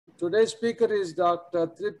Today's speaker is Dr.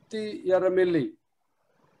 Tripti Yaramilli.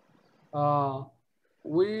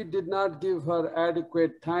 We did not give her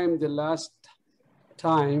adequate time the last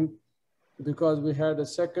time because we had a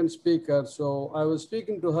second speaker. So I was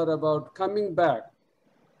speaking to her about coming back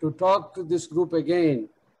to talk to this group again,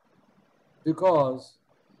 because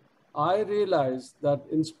I realized that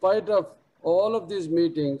in spite of all of these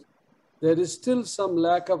meetings, there is still some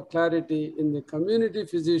lack of clarity in the community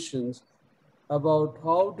physicians about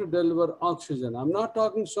how to deliver oxygen. I'm not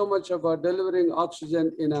talking so much about delivering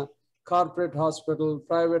oxygen in a corporate hospital,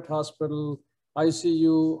 private hospital,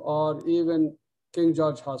 ICU, or even King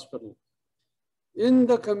George Hospital. In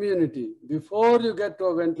the community, before you get to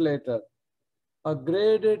a ventilator, a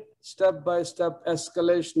graded step-by-step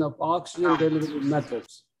escalation of oxygen delivery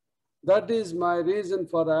methods. That is my reason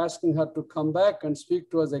for asking her to come back and speak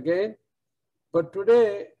to us again. But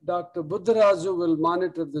today, Dr. Buddharaju will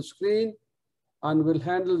monitor the screen and will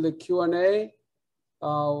handle the Q&A,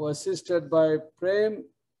 assisted by Prem,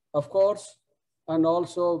 of course, and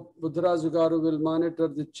also Buddharaju Garu will monitor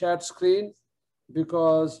the chat screen,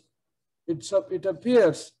 because it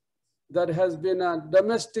appears there has been a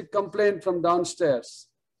domestic complaint from downstairs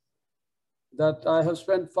that I have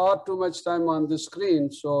spent far too much time on the screen.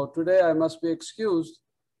 So today I must be excused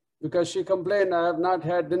because she complained I have not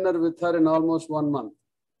had dinner with her in almost 1 month.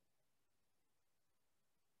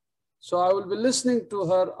 So I will be listening to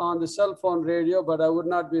her on the cell phone radio, but I would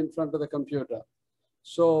not be in front of the computer.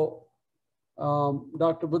 So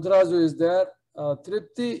Dr. Buddharaju is there.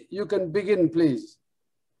 Tripti, you can begin, please.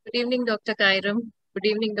 Good evening, Dr. Kairam. Good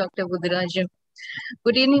evening, Dr. Buddharaju.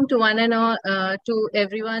 Good evening to one and all, to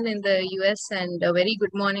everyone in the US, and a very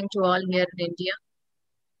good morning to all here in India.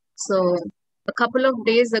 So a couple of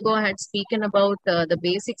days ago, I had spoken about the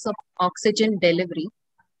basics of oxygen delivery.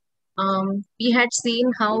 We had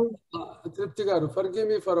seen how... Tripti Garu, forgive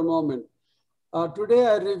me for a moment. Today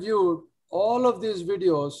I reviewed all of these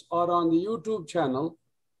videos are on the YouTube channel.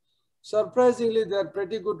 Surprisingly, they're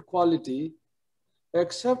pretty good quality,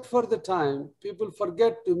 except for the time people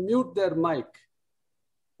forget to mute their mic.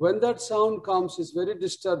 When that sound comes, it's very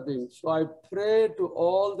disturbing. So I pray to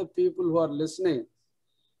all the people who are listening,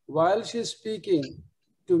 while she's speaking,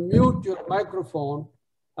 to mute your microphone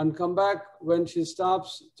and come back when she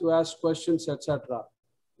stops to ask questions, etc.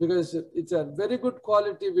 Because it's a very good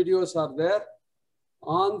quality videos are there.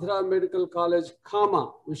 Andhra Medical College,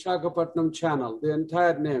 comma, Visakhapatnam channel, the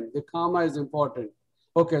entire name, the comma is important.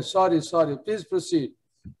 Okay, sorry, please proceed.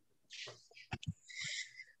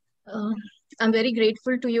 I'm very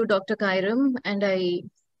grateful to you, Dr. Kairam, and I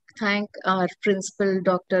thank our principal,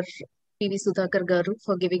 Dr. P.V. Sudhakar Garu,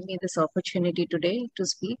 for giving me this opportunity today to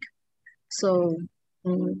speak. So,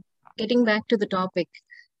 getting back to the topic,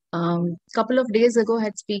 couple of days ago I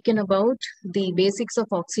had spoken about the basics of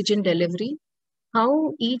oxygen delivery,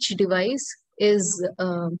 how each device is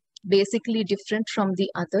basically different from the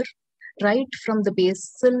other, right from the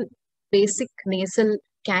basic nasal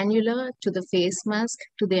cannula to the face mask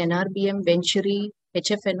to the NRBM, Venturi,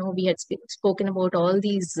 HFNO. We had spoken about all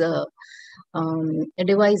these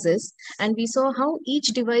devices, and we saw how each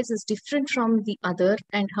device is different from the other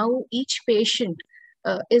and how each patient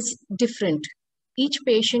is different. Each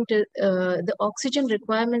patient, the oxygen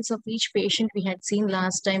requirements of each patient we had seen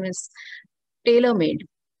last time is tailor-made.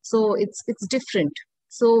 So it's different.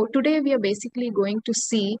 So today we are basically going to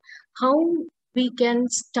see how we can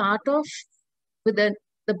start off with the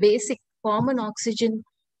basic common oxygen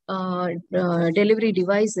delivery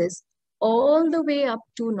devices all the way up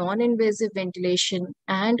to non-invasive ventilation,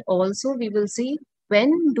 and also we will see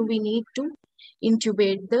when do we need to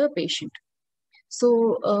intubate the patient.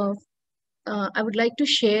 So I would like to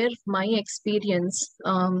share my experience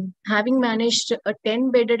having managed a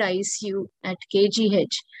 10-bedded ICU at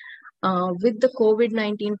KGH. With the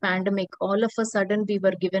COVID-19 pandemic, all of a sudden we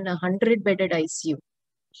were given a 100-bedded ICU.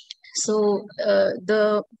 So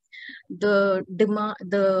the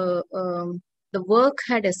work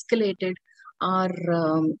had escalated.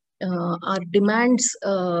 Our demands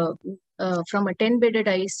from a 10-bedded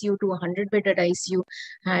ICU to a 100-bedded ICU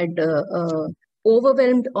had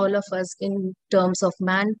overwhelmed all of us in terms of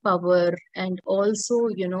manpower, and also,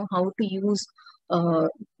 you know, how to use.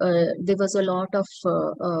 There was a lot of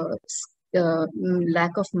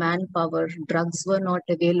lack of manpower. Drugs were not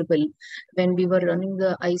available when we were running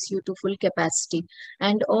the ICU to full capacity,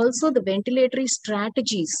 and also the ventilatory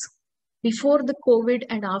strategies before the COVID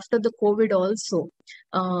and after the COVID also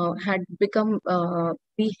had become,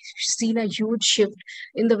 we've seen a huge shift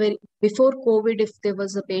in the before COVID. If there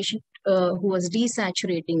was a patient who was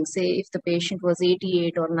desaturating, say if the patient was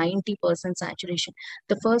 88 or 90% saturation,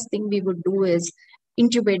 the first thing we would do is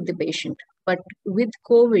intubate the patient. But with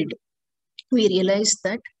COVID, we realized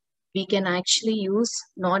that we can actually use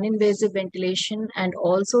non-invasive ventilation and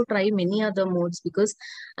also try many other modes, because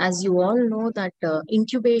as you all know that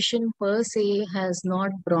intubation per se has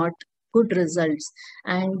not brought good results.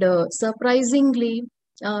 And surprisingly,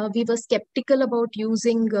 we were skeptical about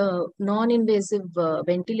using non-invasive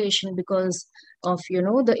ventilation because of,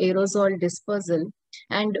 the aerosol dispersal.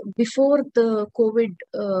 And before the COVID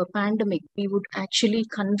pandemic, we would actually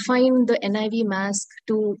confine the NIV mask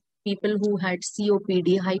to people who had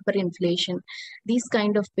COPD, hyperinflation, these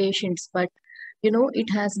kind of patients. But, it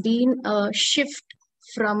has been a shift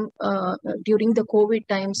from during the COVID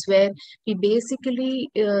times, where we basically,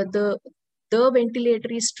 the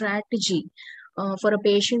ventilatory strategy for a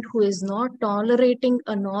patient who is not tolerating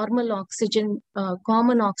a normal oxygen,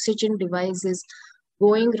 common oxygen devices,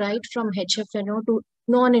 going right from HFNO to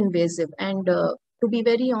non-invasive. And to be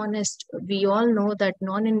very honest, we all know that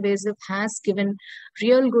non-invasive has given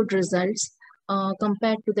real good results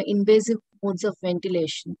compared to the invasive modes of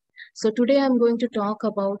ventilation. So today I'm going to talk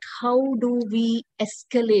about how do we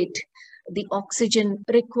escalate the oxygen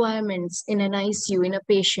requirements in an ICU in a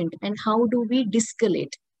patient, and how do we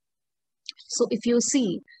de-escalate. So if you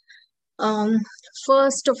see,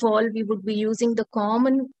 first of all, we would be using the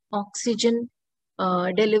common oxygen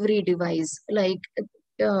delivery device,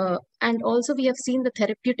 and also we have seen the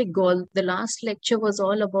therapeutic goal. The last lecture was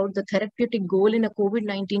all about the therapeutic goal in a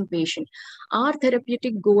COVID-19 patient. Our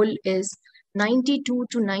therapeutic goal is 92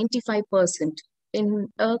 to 95% in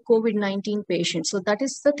a COVID-19 patient. So that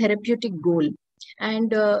is the therapeutic goal.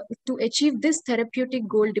 And to achieve this therapeutic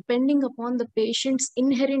goal, depending upon the patient's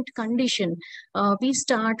inherent condition, we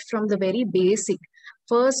start from the very basic.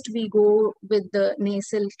 First, we go with the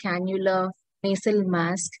nasal cannula, nasal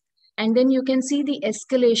mask, and then you can see the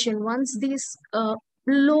escalation. Once these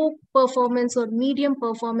low performance or medium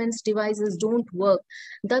performance devices don't work,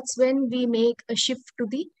 that's when we make a shift to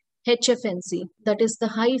the HFNC, that is the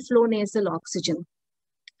high flow nasal oxygen.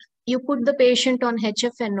 You put the patient on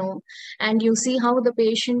HFNO and you see how the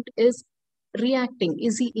patient is reacting.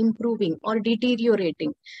 Is he improving or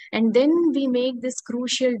deteriorating? And then we make this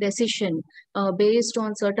crucial decision based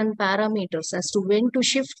on certain parameters as to when to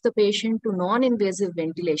shift the patient to non-invasive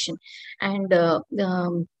ventilation. And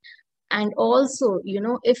also,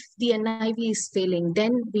 if the NIV is failing,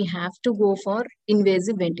 then we have to go for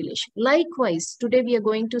invasive ventilation. Likewise, today we are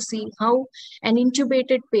going to see how an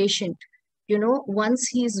intubated patient, once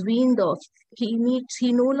he is weaned off, he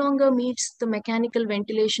no longer meets the mechanical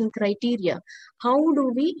ventilation criteria. How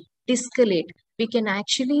do we de-escalate? We can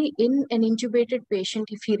actually, in an intubated patient,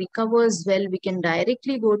 if he recovers well, we can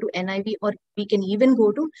directly go to NIV, or we can even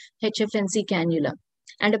go to HFNC cannula.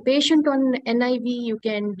 And a patient on NIV, you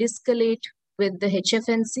can de-escalate with the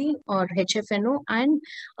HFNC or HFNO, and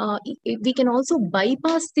we can also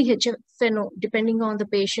bypass the HFNO depending on the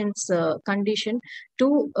patient's condition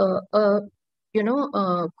to a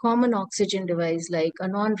common oxygen device like a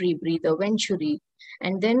non-rebreather, Venturi,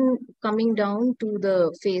 and then coming down to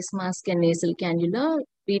the face mask and nasal cannula,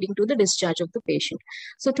 leading to the discharge of the patient.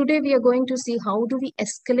 So today we are going to see how do we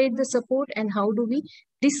escalate the support and how do we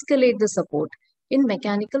de-escalate the support in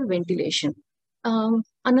mechanical ventilation.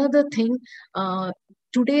 Another thing,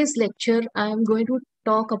 today's lecture, I am going to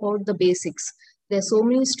talk about the basics. There are so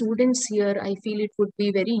many students here. I feel it would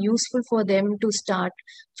be very useful for them to start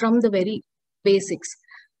from the very basics.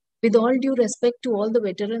 With all due respect to all the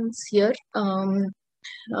veterans here, the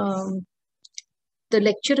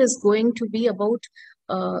lecture is going to be about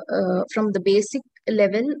from the basic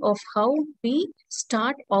level of how we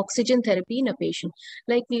start oxygen therapy in a patient.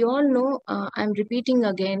 Like we all know, I'm repeating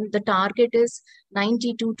again, the target is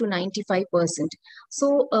 92 to 95%.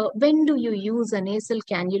 So when do you use a nasal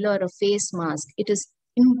cannula or a face mask? It is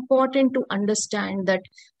important to understand that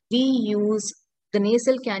we use the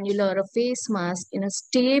nasal cannula or a face mask in a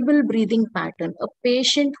stable breathing pattern. A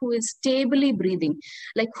patient who is stably breathing,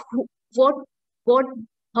 like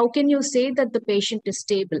how can you say that the patient is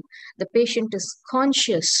stable? The patient is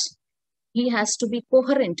conscious. He has to be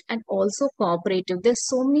coherent and also cooperative. There's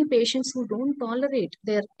so many patients who don't tolerate.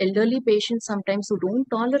 They're elderly patients sometimes who don't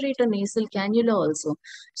tolerate a nasal cannula also.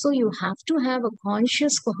 So you have to have a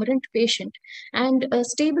conscious, coherent patient. And a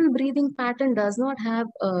stable breathing pattern does not have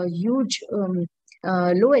a huge low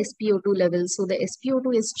SpO2 levels. So the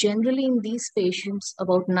SpO2 is generally in these patients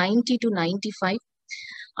about 90 to 95.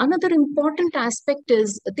 Another important aspect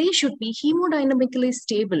is they should be hemodynamically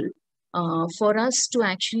stable. for us to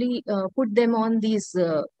actually put them on these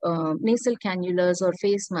nasal cannulas or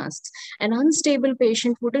face masks. An unstable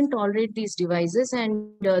patient wouldn't tolerate these devices,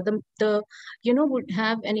 and the would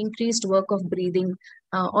have an increased work of breathing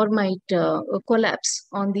or might collapse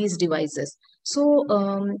on these devices. So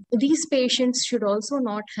these patients should also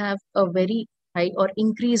not have a very high or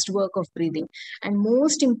increased work of breathing. And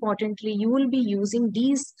most importantly, you will be using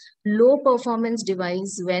these low performance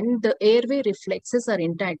device when the airway reflexes are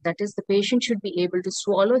intact. That is, the patient should be able to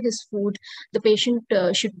swallow his food. The patient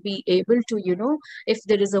should be able to, if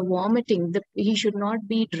there is a vomiting, he should not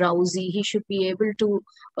be drowsy. He should be able to,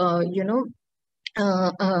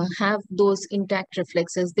 have those intact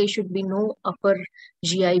reflexes. There should be no upper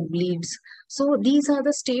GI bleeds. So these are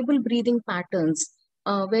the stable breathing patterns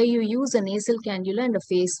where you use a nasal cannula and a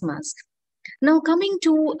face mask. Now, coming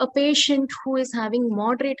to a patient who is having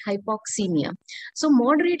moderate hypoxemia. So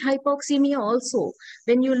moderate hypoxemia also,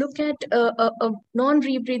 when you look at a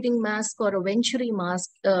non-rebreathing mask or a venturi mask,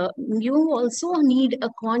 you also need a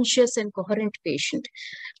conscious and coherent patient.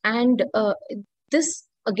 And this,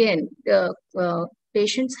 again,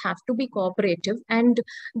 patients have to be cooperative, and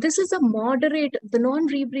this is a moderate, the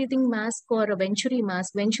non-rebreathing mask or a venturi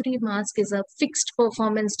mask is a fixed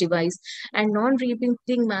performance device, and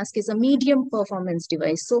non-rebreathing mask is a medium performance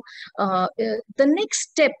device. So the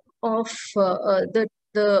next step of the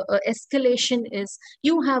escalation is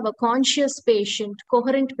you have a conscious patient,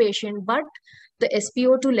 coherent patient, but the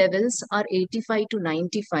SpO2 levels are 85 to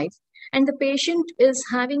 95. And the patient is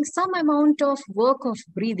having some amount of work of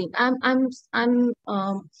breathing. I'm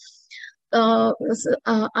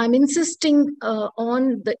insisting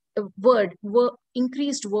on the word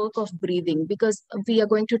increased work of breathing, because we are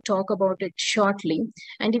going to talk about it shortly.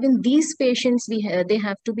 And even these patients, they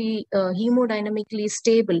have to be hemodynamically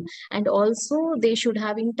stable, and also they should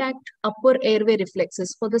have intact upper airway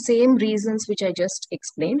reflexes for the same reasons which I just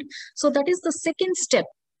explained. So that is the second step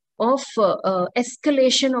of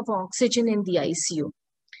escalation of oxygen in the ICU.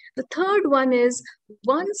 The third one is,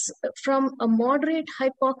 once from a moderate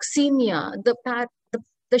hypoxemia, the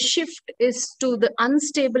shift is to the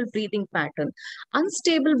unstable breathing pattern.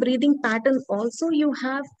 Unstable breathing pattern also, you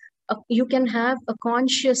can have a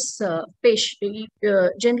conscious patient.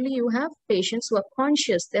 Generally, you have patients who are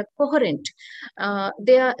conscious, they're coherent.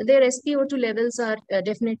 Their SpO2 levels are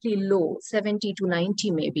definitely low, 70 to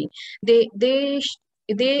 90 maybe.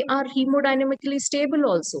 They are hemodynamically stable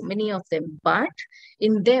also, many of them. But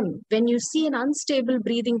in them, when you see an unstable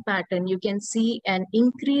breathing pattern, you can see an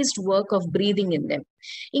increased work of breathing in them.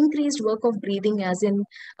 Increased work of breathing as in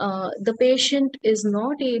the patient is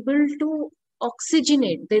not able to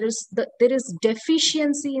oxygenate. There is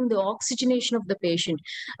deficiency in the oxygenation of the patient.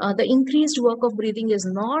 The increased work of breathing is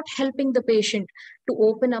not helping the patient to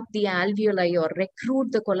open up the alveoli or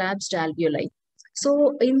recruit the collapsed alveoli.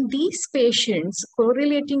 So in these patients,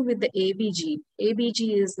 correlating with the ABG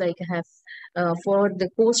is like for the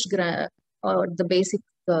postgrad or the basic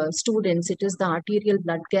students, it is the arterial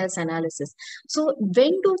blood gas analysis. So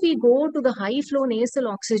when do we go to the high flow nasal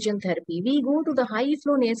oxygen therapy? We go to the high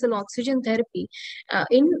flow nasal oxygen therapy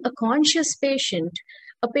in a conscious patient,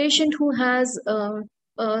 a patient who has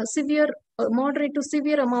moderate to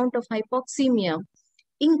severe amount of hypoxemia,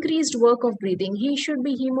 increased work of breathing. He should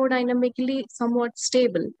be hemodynamically somewhat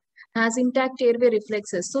stable, has intact airway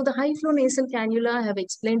reflexes. So the high flow nasal cannula, I have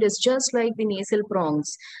explained, is just like the nasal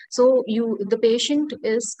prongs. So the patient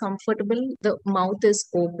is comfortable, the mouth is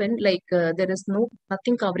open, like there is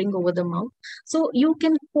nothing covering over the mouth. So you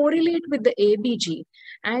can correlate with the ABG,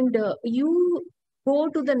 and you go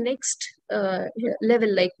to the next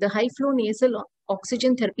level, like the high flow nasal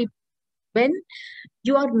oxygen therapy, when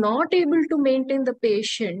you are not able to maintain the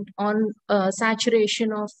patient on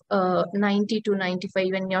saturation of 90 to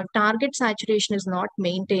 95, when your target saturation is not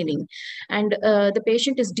maintaining, and the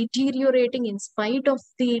patient is deteriorating in spite of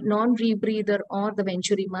the non-rebreather or the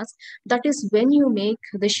venturi mask, that is when you make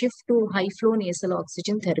the shift to high flow nasal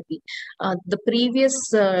oxygen therapy. The previous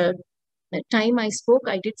time I spoke,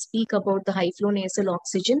 I did speak about the high flow nasal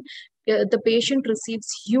oxygen. The patient receives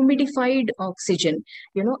humidified oxygen.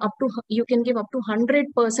 You can give up to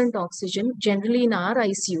 100% oxygen. Generally in our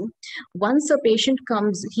ICU, once a patient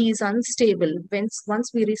comes, he is unstable.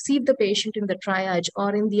 Once we receive the patient in the triage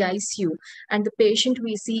or in the ICU, and the patient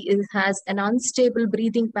we see has an unstable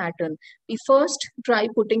breathing pattern, we first try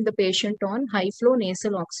putting the patient on high flow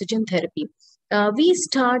nasal oxygen therapy. We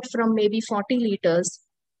start from maybe 40 liters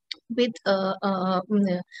with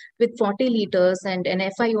 40 liters and an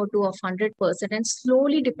FiO2 of 100%, and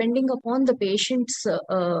slowly, depending upon the patient's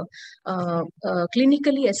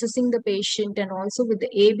clinically assessing the patient and also with the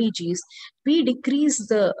ABGs, we decrease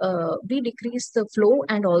the flow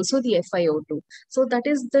and also the FiO2. So that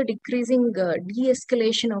is the decreasing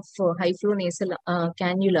de-escalation of high flow nasal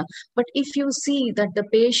cannula. But if you see that the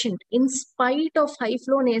patient, in spite of high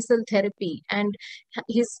flow nasal therapy and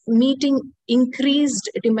is meeting increased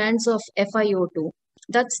demands of FiO2,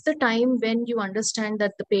 that's the time when you understand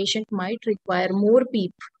that the patient might require more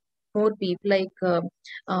PEEP than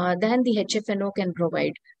the HFNO can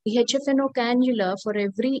provide. The HFNO cannula for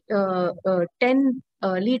every 10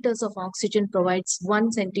 liters of oxygen provides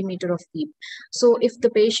 1 centimeter of PEEP. So if the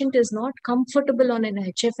patient is not comfortable on an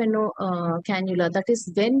HFNO cannula, that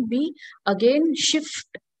is when we again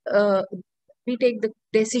shift, we take the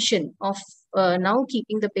decision of now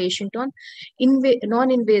keeping the patient on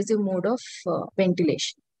non-invasive mode of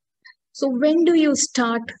ventilation. So when do you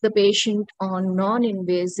start the patient on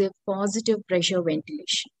non-invasive positive pressure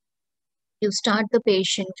ventilation? You start the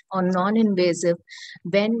patient on non-invasive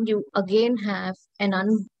when you again have an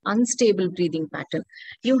unstable breathing pattern.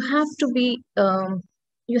 You have to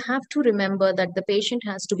remember that the patient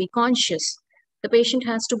has to be conscious. The patient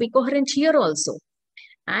has to be coherent here also,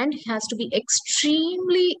 and has to be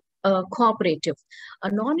extremely cooperative.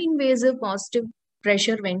 A non-invasive positive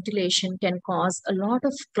pressure ventilation can cause a lot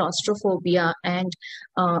of claustrophobia, and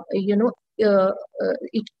the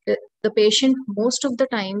patient most of the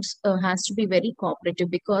times has to be very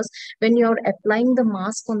cooperative, because when you're applying the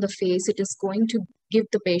mask on the face, it is going to give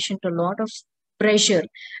the patient a lot of pressure,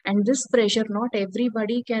 and this pressure not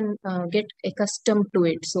everybody can get accustomed to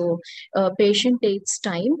it. So patient takes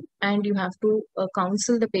time, and you have to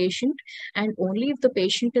counsel the patient, and only if the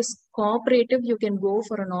patient is cooperative you can go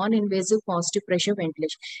for a non-invasive positive pressure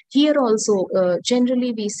ventilation. Here also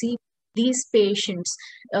generally we see these patients,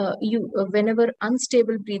 whenever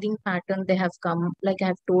unstable breathing pattern they have come, like I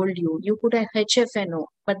have told you, you put a HFNO,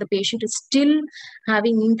 but the patient is still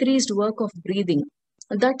having increased work of breathing.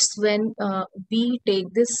 That's when we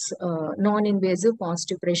take this non-invasive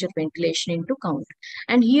positive pressure ventilation into count.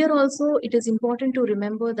 And here also it is important to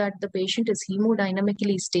remember that the patient is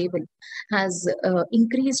hemodynamically stable, has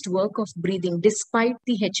increased work of breathing despite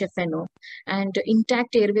the HFNO, and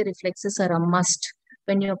intact airway reflexes are a must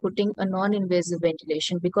when you're putting a non-invasive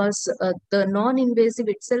ventilation, because the non-invasive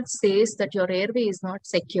itself says that your airway is not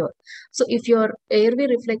secure. So if your airway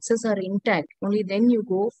reflexes are intact, only then you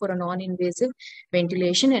go for a non-invasive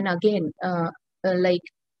ventilation. And again, like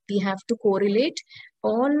we have to correlate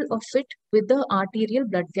all of it with the arterial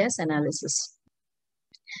blood gas analysis.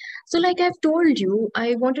 So like I've told you,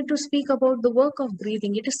 I wanted to speak about the work of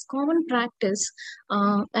breathing. It is common practice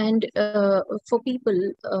and for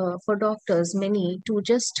people, for doctors, many, to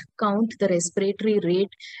just count the respiratory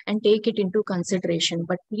rate and take it into consideration.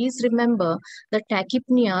 But please remember that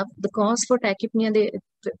tachypnea, the cause for tachypnea,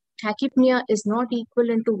 tachypnea is not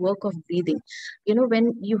equivalent to work of breathing. You know,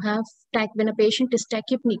 when you have when a patient is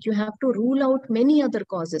tachypnic, you have to rule out many other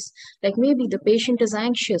causes. Like maybe the patient is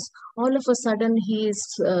anxious. All of a sudden, he is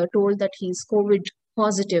told that he is COVID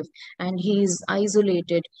positive and he is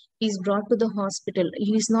isolated. He's brought to the hospital.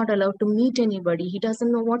 He's not allowed to meet anybody. He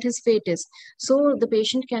doesn't know what his fate is. So the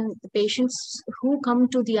patients who come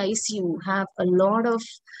to the ICU have a lot of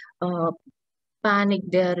panic.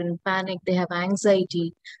 They're in panic, they have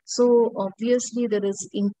anxiety. So obviously there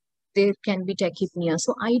can be tachypnea.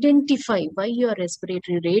 So identify why your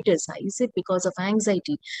respiratory rate is high. Is it because of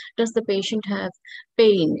anxiety? Does the patient have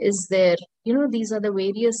pain? Is there, these are the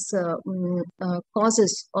various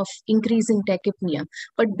causes of increasing tachypnea.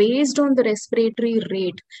 But based on the respiratory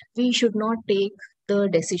rate, we should not take the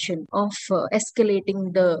decision of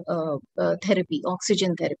escalating the therapy,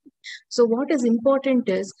 oxygen therapy. So what is important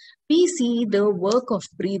is we see the work of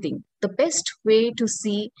breathing. The best way to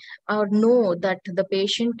see or know that the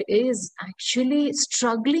patient is actually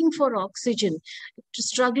struggling for oxygen,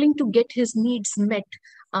 struggling to get his needs met,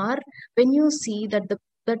 are when you see that the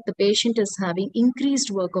patient is having increased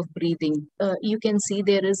work of breathing. You can see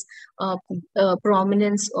there is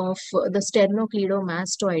prominence of the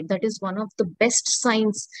sternocleidomastoid. That is one of the best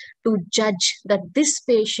signs to judge that this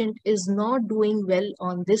patient is not doing well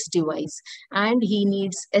on this device and he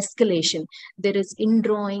needs escalation. There is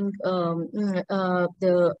indrawing,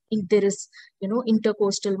 there is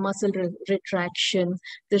intercostal muscle retraction,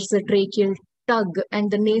 there's a tracheal tug,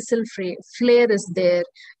 and the nasal flare is there.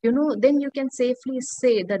 Then you can safely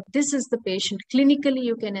say that this is the patient. Clinically,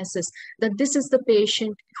 you can assess that this is the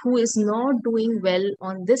patient who is not doing well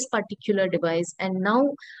on this particular device, and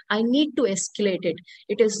now I need to escalate it.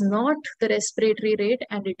 It is not the respiratory rate,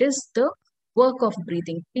 and it is the work of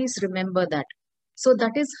breathing. Please remember that. So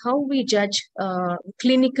that is how we judge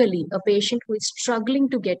clinically a patient who is struggling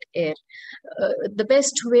to get air. The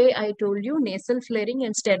best way, I told you, nasal flaring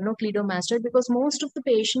and sternocleidomastoid, because most of the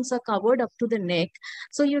patients are covered up to the neck.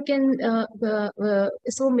 So you can,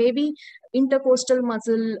 so maybe intercostal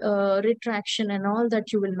muscle retraction and all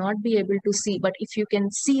that you will not be able to see. But if you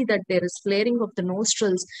can see that there is flaring of the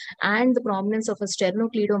nostrils and the prominence of a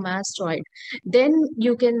sternocleidomastoid, then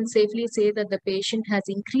you can safely say that the patient has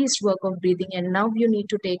increased work of breathing, and now you need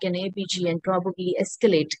to take an ABG and probably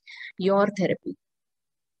escalate your therapy.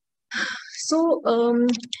 So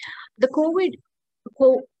the COVID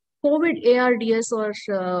ARDS or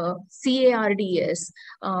CARDS,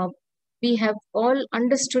 we have all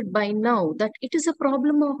understood by now that it is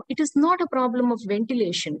not a problem of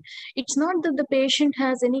ventilation. It's not that the patient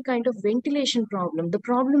has any kind of ventilation problem. The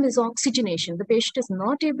problem is oxygenation. The patient is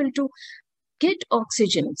not able to get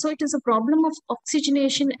oxygen. So it is a problem of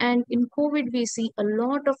oxygenation, and in COVID we see a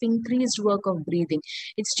lot of increased work of breathing.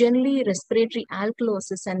 It's generally respiratory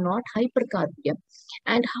alkalosis and not hypercarbia.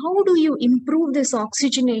 And how do you improve this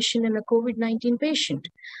oxygenation in a COVID-19 patient?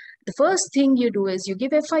 The first thing you do is you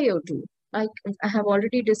give FiO2. I have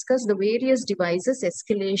already discussed the various devices,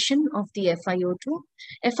 escalation of the FiO2.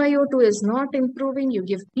 FiO2 is not improving, you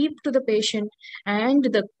give PEEP to the patient, and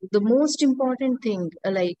the most important thing,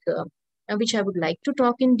 which I would like to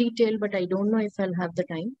talk in detail, but I don't know if I'll have the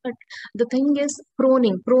time. But the thing is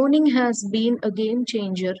proning. Proning has been a game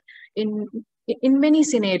changer in many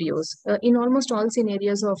scenarios, in almost all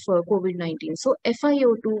scenarios of COVID-19. So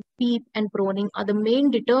FiO2, PEEP, and proning are the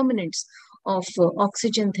main determinants of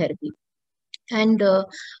oxygen therapy. And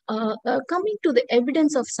coming to the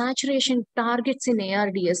evidence of saturation targets in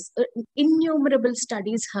ARDS, innumerable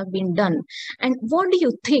studies have been done. And what do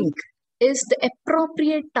you think is the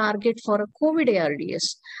appropriate target for a COVID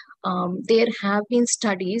ARDS? There have been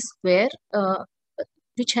studies where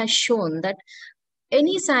which has shown that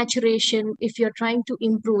any saturation, if you're trying to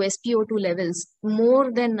improve SpO2 levels more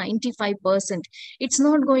than 95%, it's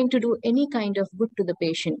not going to do any kind of good to the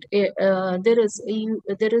patient.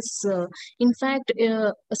 In fact,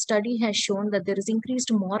 a study has shown that there is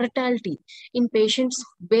increased mortality in patients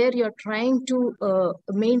where you're trying to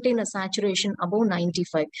maintain a saturation above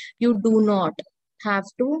 95. You do not have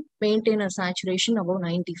to maintain a saturation above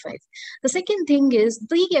 95. The second thing is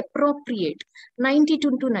the appropriate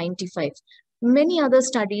 92 to 95. Many other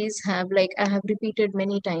studies have, like I have repeated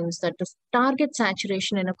many times, that the target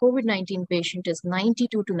saturation in a COVID-19 patient is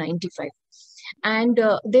 92 to 95. And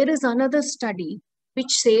there is another study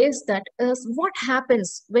which says that what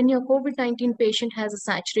happens when your COVID-19 patient has a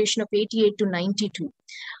saturation of 88 to 92.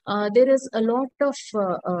 There is a lot of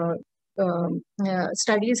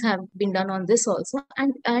studies have been done on this also,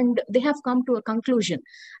 and they have come to a conclusion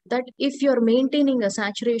that if you're maintaining a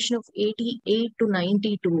saturation of 88 to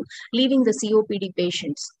 92, leaving the COPD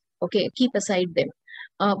patients, okay, keep aside them.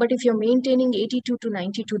 But if you're maintaining 82 to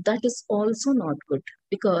 92, that is also not good,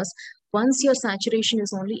 because once your saturation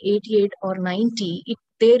is only 88 or 90,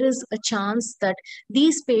 there is a chance that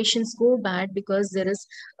these patients go bad because there is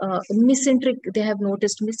they have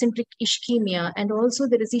noticed mesenteric ischemia, and also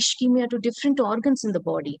there is ischemia to different organs in the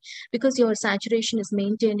body because your saturation is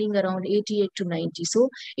maintaining around 88 to 90. So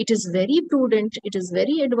it is very prudent, it is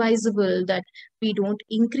very advisable that we don't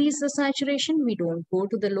increase the saturation, we don't go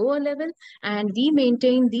to the lower level, and we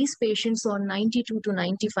maintain these patients on 92 to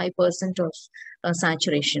 95% of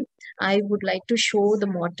saturation. I would like to show the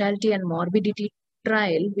mortality and morbidity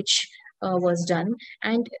trial which was done,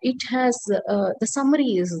 and it has the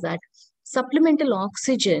summary is that supplemental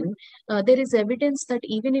oxygen, there is evidence that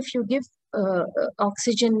even if you give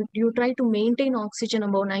oxygen, you try to maintain oxygen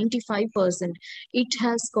above 95%, it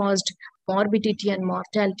has caused morbidity and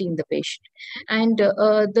mortality in the patient. And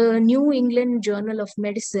the New England Journal of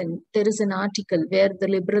Medicine, there is an article where the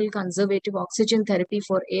liberal conservative oxygen therapy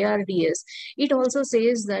for ARDS, it also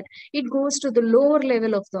says that it goes to the lower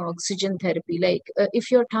level of the oxygen therapy. Like if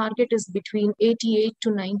your target is between 88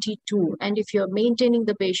 to 92, and if you're maintaining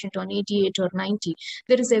the patient on 88 or 90,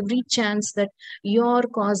 there is every chance that you're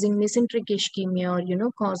causing mesenteric ischemia,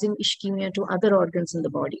 or causing ischemia to other organs in the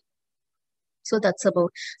body. So that's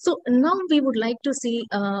about. So now we would like to see,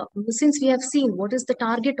 since we have seen what is the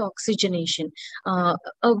target oxygenation,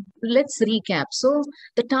 let's recap. So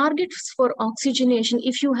the targets for oxygenation,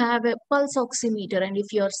 if you have a pulse oximeter and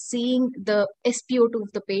if you're seeing the SpO2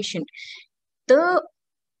 of the patient, the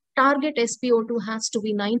target SpO2 has to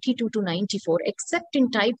be 92 to 94, except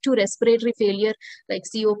in type 2 respiratory failure like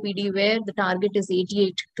COPD, where the target is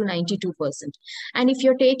 88 to 92%. And if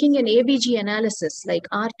you're taking an ABG analysis like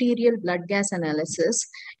arterial blood gas analysis,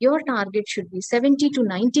 your target should be 70 to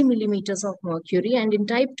 90 millimeters of mercury. And in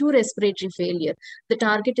type 2 respiratory failure, the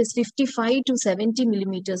target is 55 to 70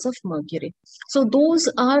 millimeters of mercury. So those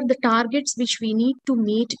are the targets which we need to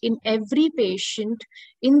meet in every patient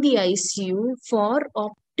in the ICU for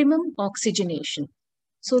optimum oxygenation.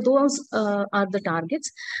 So those are the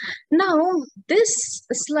targets. Now, this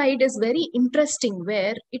slide is very interesting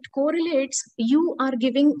where it correlates, you are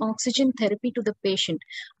giving oxygen therapy to the patient,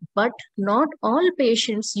 but not all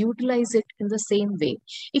patients utilize it in the same way.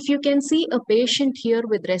 If you can see a patient here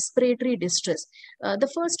with respiratory distress, the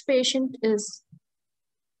first patient is,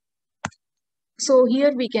 so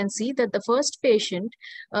here we can see that the first patient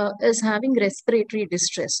is having respiratory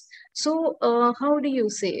distress. So how do you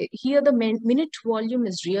say, here the minute volume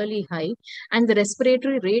is really high and the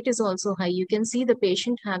respiratory rate is also high. You can see the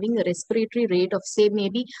patient having a respiratory rate of say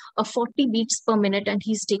maybe a 40 beats per minute, and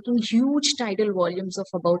he's taking huge tidal volumes of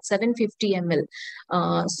about 750 ml.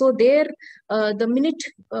 So there the minute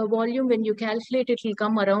volume, when you calculate it, will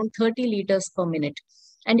come around 30 liters per minute.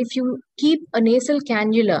 And if you keep a nasal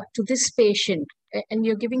cannula to this patient and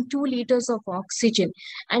you're giving 2 liters of oxygen,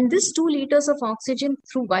 and this 2 liters of oxygen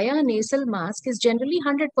through via nasal mask is generally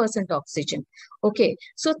 100% oxygen. Okay,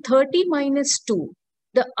 so 30 minus 2,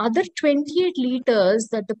 the other 28 liters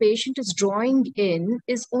that the patient is drawing in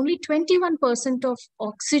is only 21% of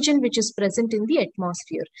oxygen which is present in the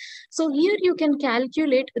atmosphere. So here you can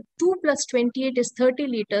calculate 2 plus 28 is 30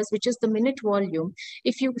 liters, which is the minute volume.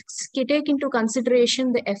 If you take into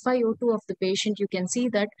consideration the FiO2 of the patient, you can see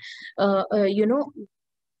that,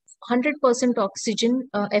 100% oxygen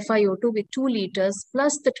FiO2 with 2 liters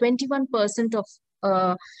plus the 21% of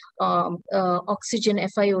oxygen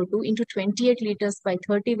FiO2 into 28 liters by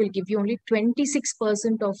 30 will give you only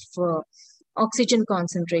 26% of oxygen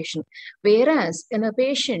concentration. Whereas in a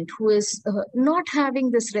patient who is not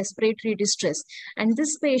having this respiratory distress, and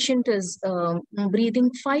this patient is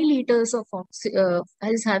breathing 5 liters of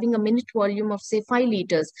is having a minute volume of say 5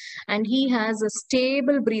 liters, and he has a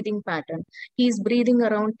stable breathing pattern. He's breathing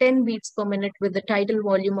around 10 beats per minute with a tidal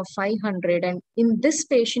volume of 500. And in this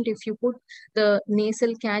patient, if you put the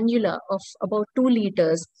nasal cannula of about 2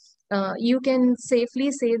 liters, you can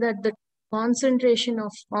safely say that the concentration of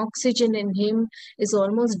oxygen in him is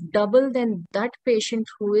almost double than that patient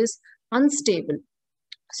who is unstable.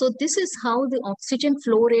 So this is how the oxygen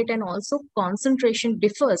flow rate and also concentration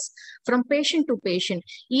differs from patient to patient.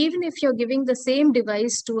 Even if you're giving the same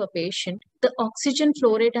device to a patient, the oxygen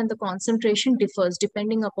flow rate and the concentration differs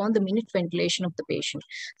depending upon the minute ventilation of the patient.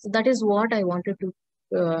 So that is what I wanted to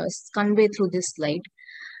convey through this slide.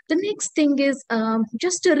 The next thing is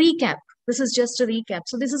just a recap. This is just a recap.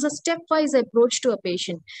 So this is a stepwise approach to a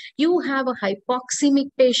patient. You have a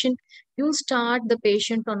hypoxemic patient. You start the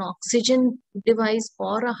patient on oxygen device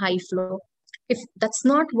or a high flow. If that's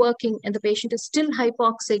not working and the patient is still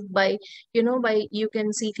hypoxic by you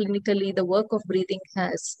can see clinically the work of breathing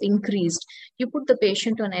has increased, you put the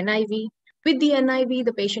patient on NIV. With the NIV,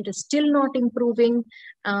 the patient is still not improving,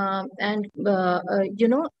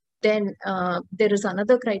 then there is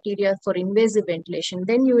another criteria for invasive ventilation.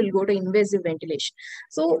 Then you will go to invasive ventilation.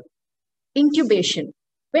 So intubation.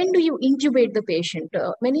 When do you intubate the patient?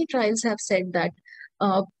 Many trials have said that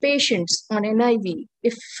patients on NIV,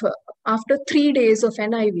 if after 3 days of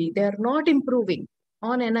NIV, they are not improving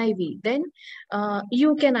on NIV, then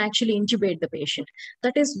you can actually intubate the patient.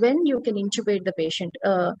 That is when you can intubate the patient,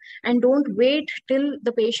 and don't wait till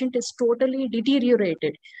the patient is totally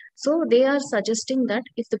deteriorated. So they are suggesting that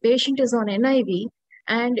if the patient is on NIV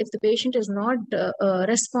and if the patient is not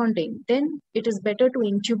responding, then it is better to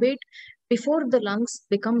intubate before the lungs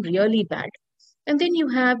become really bad. And then you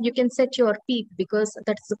can set your PEEP, because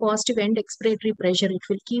that's the positive end expiratory pressure. It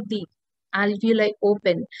will keep the alveoli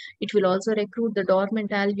open. It will also recruit the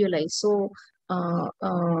dormant alveoli. So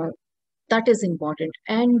that is important.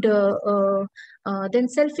 And then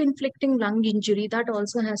self-inflicting lung injury, that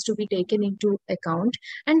also has to be taken into account.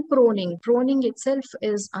 And proning. Proning itself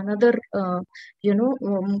is another,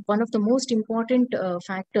 one of the most important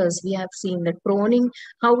factors. We have seen that proning,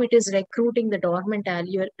 how it is recruiting the dormant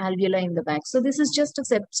alveoli in the back. So this is just a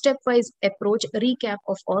stepwise approach, a recap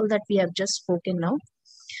of all that we have just spoken now.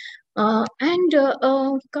 Coming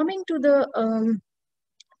to the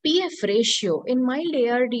PF ratio, in mild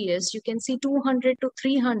ARDS, you can see 200 to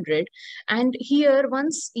 300. And here,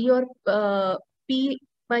 once your P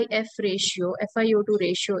by F ratio, FiO2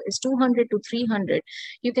 ratio is 200 to 300,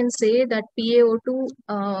 you can say that PaO2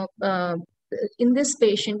 in this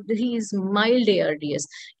patient, he is mild ARDS.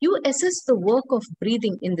 You assess the work of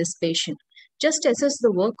breathing in this patient. Just assess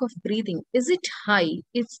the work of breathing. Is it high?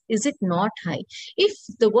 Is it not high? If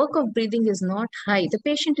the work of breathing is not high, the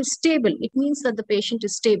patient is stable. It means that the patient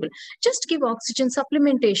is stable. Just give oxygen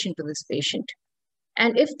supplementation to this patient.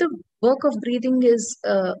 And if the work of breathing is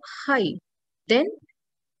high, then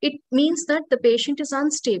it means that the patient is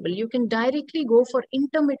unstable. You can directly go for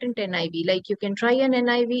intermittent NIV, like you can try an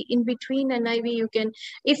NIV in between NIV. You can,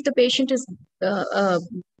 if the patient is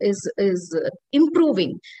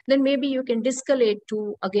improving, then maybe you can de-escalate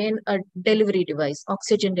to again a delivery device,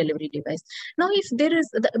 oxygen delivery device. Now, if there is,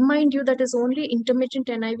 mind you, that is only intermittent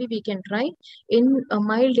NIV we can try in a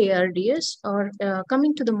mild ARDS, or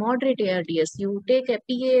coming to the moderate ARDS, you take a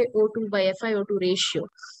PaO2 by FiO2 ratio.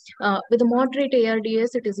 With a moderate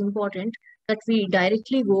ARDS, it is important that we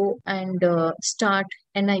directly go and start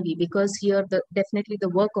NIV, because here definitely the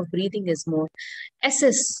work of breathing is more.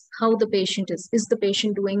 Assess how the patient is. Is the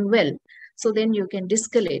patient doing well? So then you can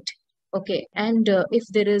de-escalate. Okay, and if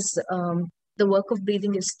there is the work of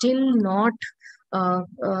breathing is still not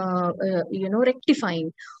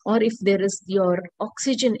rectifying, or if there is your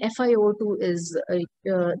oxygen FiO2 is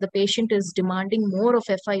the patient is demanding more of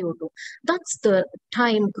FiO2, that's the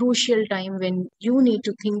time, crucial time, when you need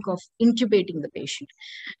to think of intubating the patient.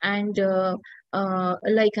 And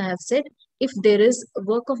like I have said, if there is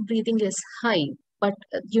work of breathing is high, but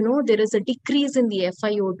there is a decrease in the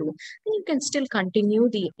FiO2, then you can still continue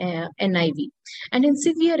the NIV. And in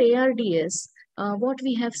severe ARDS, what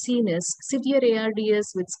we have seen is severe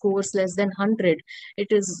ARDS with scores less than 100.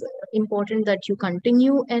 It is important that you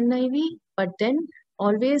continue NIV, but then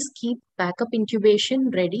always keep backup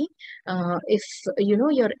intubation ready if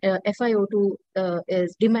your FiO2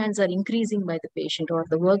 demands are increasing by the patient, or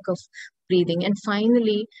the work of breathing. And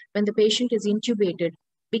finally, when the patient is intubated,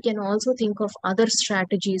 we can also think of other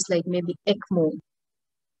strategies like maybe ECMO,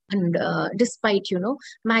 and despite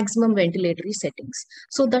maximum ventilatory settings.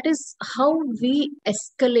 So that is how we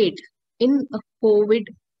escalate in a COVID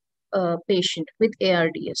patient with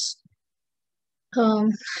ARDS.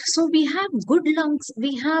 So we have good lungs.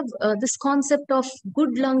 We have this concept of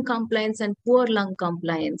good lung compliance and poor lung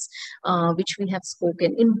compliance, which we have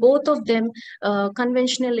spoken. In both of them,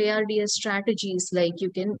 conventional ARDS strategies, like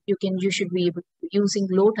you should be using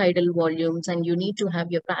low tidal volumes, and you need to have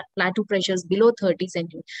your plateau pressures below 30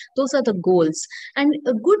 centimeters. Those are the goals. And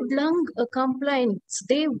a good lung compliance,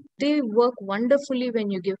 they work wonderfully when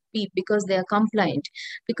you give PEEP, because they are compliant.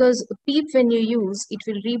 Because PEEP, when you use, it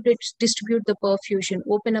will redistribute the perfusion,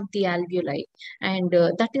 open up the alveoli, and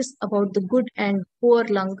that is about the good and poor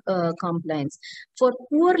lung compliance. For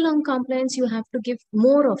poor lung compliance, you have to give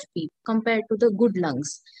more of PEEP compared to the good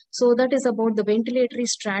lungs. So that is about the ventilatory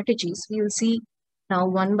strategies. We will see now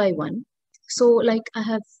one by one. So like I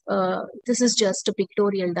have, this is just a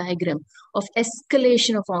pictorial diagram of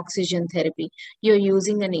escalation of oxygen therapy. You're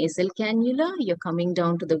using a nasal cannula, you're coming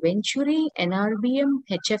down to the Venturi, NRBM,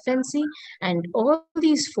 HFNC, and all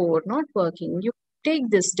these four not working. You take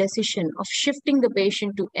this decision of shifting the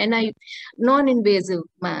patient to non-invasive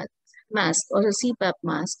mask or a CPAP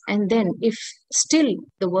mask, and then if still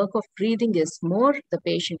the work of breathing is more, the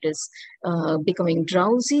patient is becoming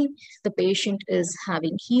drowsy, the patient is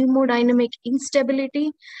having hemodynamic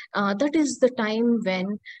instability, that is the time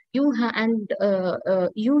when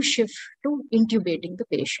you shift to intubating the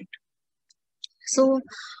patient. So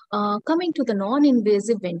coming to the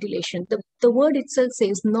non-invasive ventilation, the word itself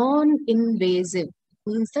says non-invasive,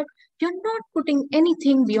 means that you're not putting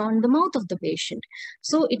anything beyond the mouth of the patient.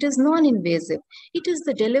 So it is non-invasive. It is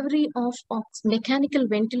the delivery of mechanical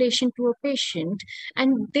ventilation to a patient,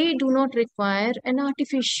 and they do not require an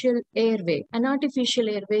artificial airway. An artificial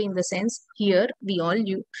airway in the sense, here we all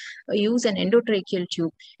use an endotracheal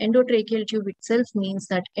tube. Endotracheal tube itself means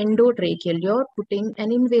that endotracheal, you're putting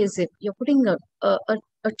an invasive, you're putting a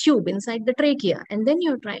tube inside the trachea, and then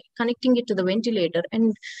you're connecting it to the ventilator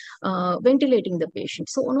and ventilating the patient.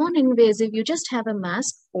 So non-invasive, you just have a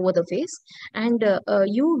mask over the face, and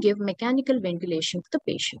you give mechanical ventilation to the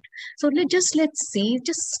patient. So let's see,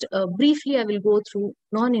 briefly I will go through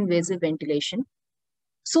non-invasive ventilation.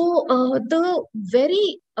 So the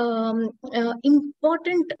very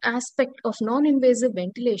important aspect of non-invasive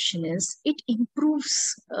ventilation is it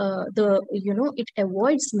improves it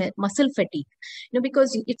avoids muscle fatigue,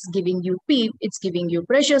 because it's giving you PEEP, it's giving you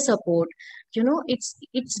pressure support,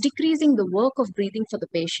 it's decreasing the work of breathing for the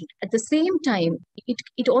patient. At the same time,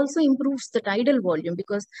 it also improves the tidal volume,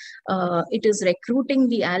 because it is recruiting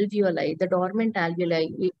the alveoli, the dormant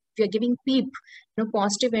alveoli. If you're giving PEEP,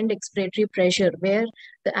 positive end expiratory pressure, where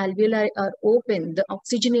the alveoli are open, the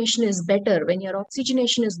oxygenation is better. When your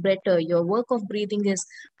oxygenation is better, your work of breathing is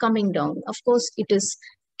coming down. Of course,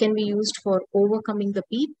 can be used for overcoming the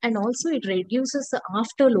PEEP, and also it reduces the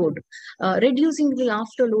afterload, reducing the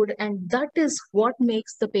afterload, and that is what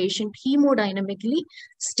makes the patient hemodynamically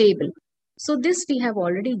stable. So this we have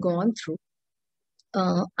already gone through.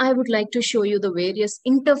 I would like to show you the various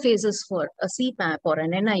interfaces for a CPAP or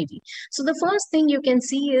an NIV. So the first thing you can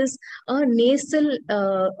see is a nasal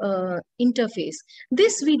interface.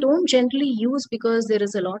 This we don't generally use because there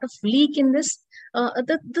is a lot of leak in this.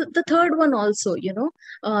 The third one also,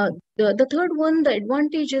 the third one, the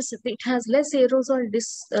advantage is it has less aerosol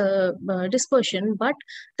dispersion. But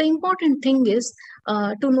the important thing is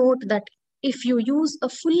to note that if you use a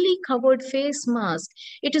fully covered face mask,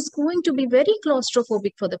 it is going to be very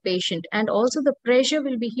claustrophobic for the patient, and also the pressure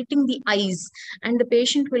will be hitting the eyes, and the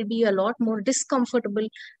patient will be a lot more discomfortable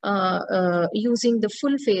using the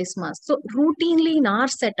full face mask. So routinely in our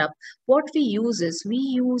setup, what we use is we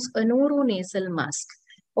use an oronasal mask.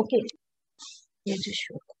 Okay. Let me just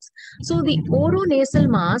show this. So the oronasal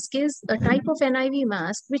mask is a type of NIV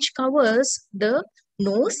mask which covers the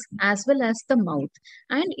nose as well as the mouth,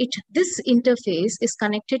 and this interface is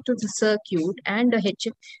connected to the circuit and a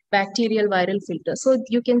HF bacterial viral filter. So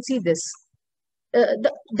you can see this.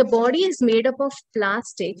 The body is made up of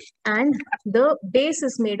plastic and the base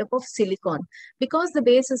is made up of silicone. Because the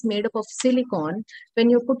base is made up of silicone, when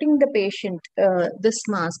you're putting the patient this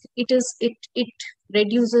mask, it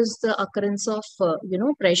reduces the occurrence of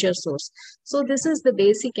pressure source. So this is the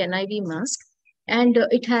basic NIV mask, and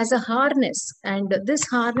it has a harness, and this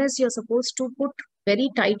harness you're supposed to put very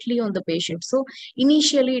tightly on the patient. So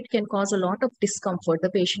initially it can cause a lot of discomfort. The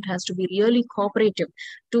patient has to be really cooperative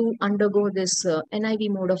to undergo this NIV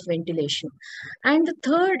mode of ventilation. And the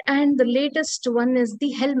third and the latest one is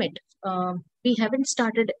the helmet. We haven't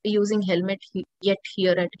started using helmet yet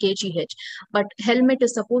here at KGH, but helmet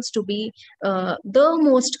is supposed to be the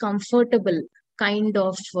most comfortable kind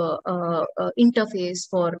of interface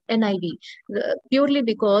for NIV, purely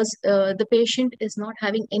because the patient is not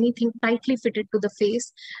having anything tightly fitted to the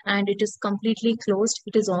face, and it is completely closed.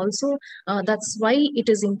 It is also that's why it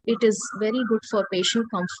is very good for patient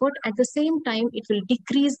comfort. At the same time, it will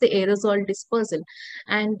decrease the aerosol dispersal,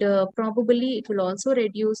 and probably it will also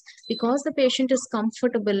reduce, because the patient is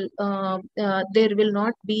comfortable, there will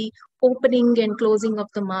not be opening and closing of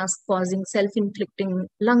the mask causing self-inflicting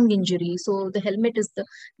lung injury. So the helmet is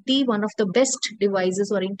the one of the best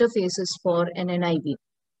devices or interfaces for an NIV.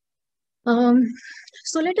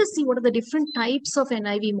 So let us see what are the different types of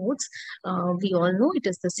NIV modes. We all know it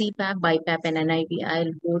is the CPAP, BiPAP, and NIV.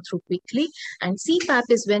 I'll go through quickly. And CPAP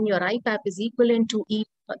is when your IPAP is equivalent to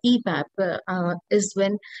EPAP, is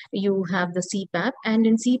when you have the CPAP. And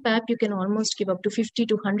in CPAP, you can almost give up to 50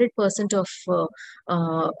 to 100% of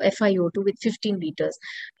FiO2 with 15 liters.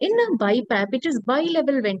 In a BiPAP, it is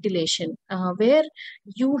bi-level ventilation, where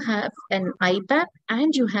you have an IPAP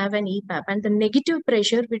and you have an EPAP, and the negative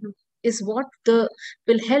pressure is what will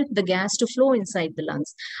help the gas to flow inside the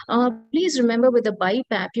lungs. Please remember, with the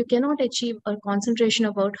BiPAP, you cannot achieve a concentration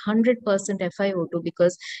of about 100% FiO2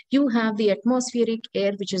 because you have the atmospheric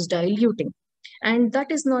air which is diluting. And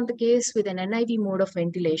that is not the case with an NIV mode of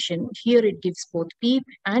ventilation. Here it gives both PEEP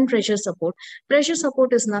and pressure support. Pressure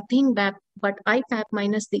support is nothing but IPAP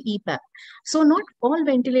minus the EPAP. So not all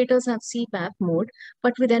ventilators have CPAP mode,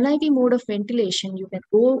 but with NIV mode of ventilation, you can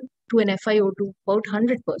go to an FiO2 about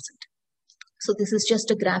 100%. So this is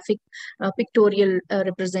just a graphic pictorial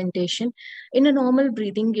representation. In a normal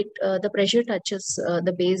breathing, the pressure touches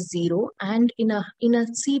the base 0, and in a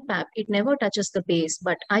CPAP, it never touches the base,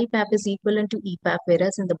 but IPAP is equivalent to EPAP,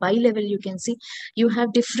 whereas in the bi-level, you can see you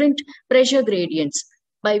have different pressure gradients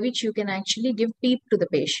by which you can actually give PEEP to the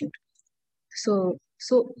patient. So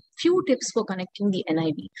few tips for connecting the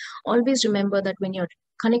NIV. Always remember that when you're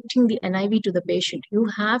connecting the NIV to the patient, you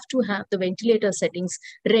have to have the ventilator settings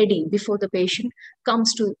ready before the patient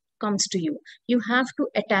comes to you. You have to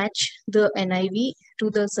attach the NIV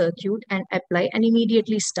to the circuit and apply and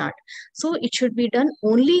immediately start. So it should be done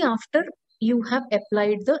only after you have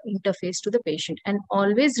applied the interface to the patient. And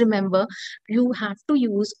always remember, you have to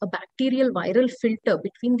use a bacterial viral filter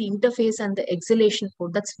between the interface and the exhalation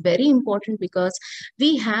port. That's very important because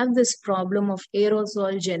we have this problem of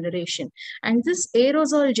aerosol generation. And this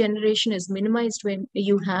aerosol generation is minimized when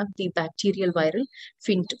you have the bacterial viral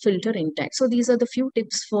filter intact. So these are the few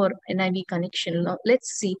tips for NIV connection. Now let's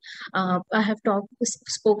see. I have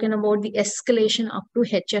spoken about the escalation up to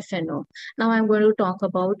HFNO. Now I'm going to talk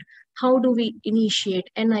about how do we initiate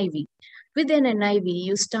NIV. With an NIV,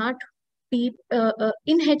 you start in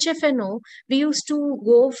HFNO, we used to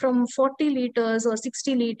go from 40 liters or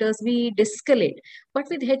 60 liters, we escalate. But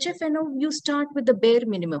with HFNO, you start with the bare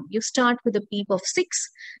minimum. You start with a PEEP of 6,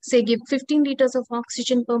 say give 15 liters of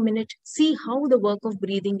oxygen per minute, see how the work of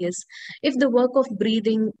breathing is. If the work of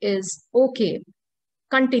breathing is okay,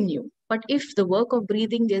 continue. But if the work of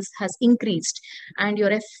breathing has increased and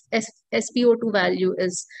your SpO2 value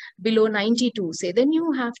is below 92, say, then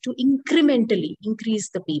you have to incrementally increase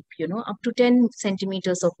the PEEP, up to 10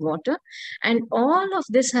 centimeters of water. And all of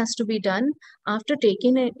this has to be done after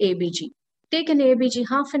taking an ABG. Take an ABG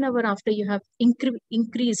half an hour after you have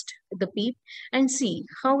increased the PEEP and see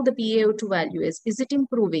how the PaO2 value is. Is it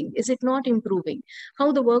improving? Is it not improving?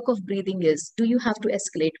 How the work of breathing is? Do you have to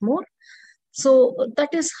escalate more? So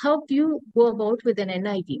that is how you go about with an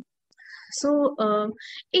NIV. So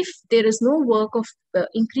if there is no work of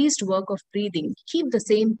increased work of breathing, keep the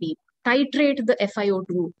same PEEP. Titrate the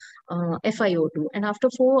FiO2, and after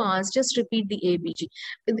 4 hours, just repeat the ABG.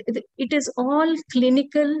 It is all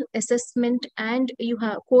clinical assessment, and you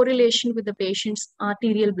have correlation with the patient's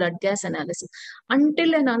arterial blood gas analysis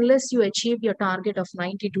until and unless you achieve your target of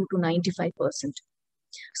 92 to 95%.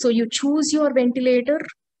 So you choose your ventilator.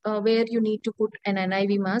 Where you need to put an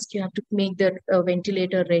NIV mask, you have to make the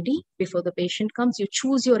ventilator ready before the patient comes. You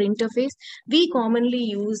choose your interface. We commonly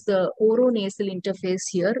use the oronasal interface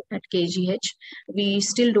here at KGH. We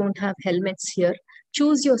still don't have helmets here.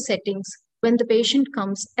 Choose your settings. When the patient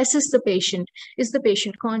comes, assess the patient. Is the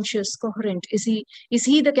patient conscious, coherent? Is he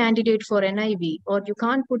the candidate for NIV? Or you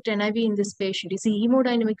can't put NIV in this patient. Is he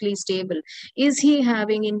hemodynamically stable? Is he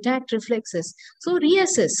having intact reflexes? So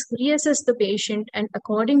reassess the patient, and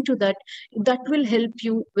according to that, that will help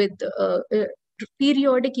you with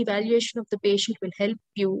periodic evaluation of the patient will help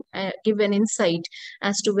you give an insight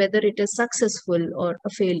as to whether it is successful or a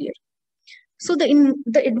failure. So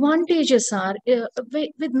the advantages are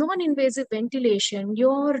with non-invasive ventilation,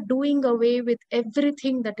 you're doing away with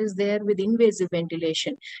everything that is there with invasive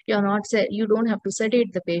ventilation. You don't have to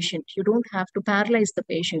sedate the patient. You don't have to paralyze the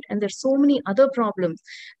patient. And there's so many other problems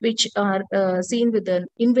which are seen with an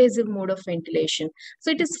invasive mode of ventilation.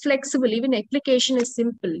 So it is flexible. Even application is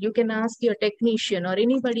simple. You can ask your technician or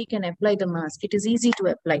anybody can apply the mask. It is easy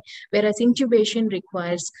to apply. Whereas intubation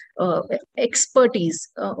requires expertise.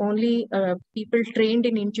 Only people trained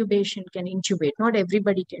in intubation can intubate. Not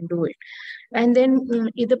everybody can do it. And then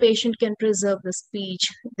the patient can preserve the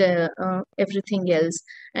speech, everything else.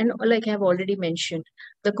 And like I've already mentioned,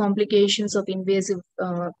 the complications of invasive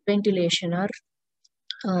ventilation are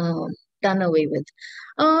done away with.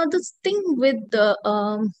 The thing with the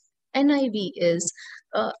NIV is,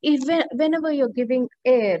 whenever you're giving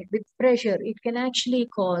air with pressure, it can actually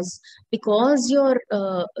cause, because your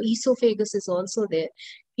esophagus is also there,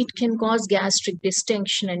 it can cause gastric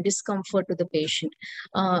distension and discomfort to the patient.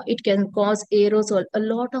 It can cause aerosol. A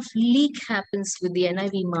lot of leak happens with the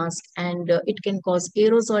NIV mask, and it can cause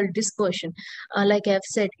aerosol dispersion. Like I've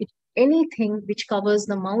said, anything which covers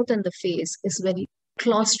the mouth and the face is very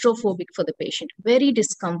claustrophobic for the patient, very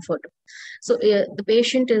discomfort. So the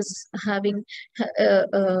patient is having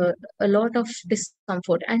a lot of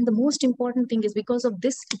discomfort. And the most important thing is, because of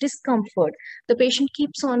this discomfort, the patient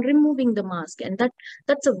keeps on removing the mask. And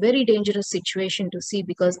that's a very dangerous situation to see,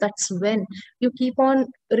 because that's when you keep on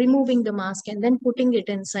removing the mask and then putting it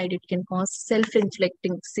inside, it can cause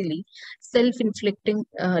self-inflicting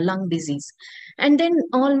lung disease. And then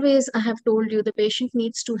always, I have told you, the patient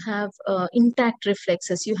needs to have intact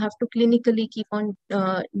reflexes. You have to clinically keep on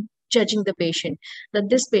judging the patient, that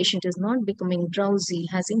this patient is not becoming drowsy,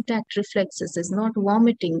 has intact reflexes, is not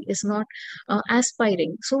vomiting, is not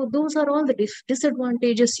aspiring. So those are all the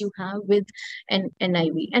disadvantages you have with an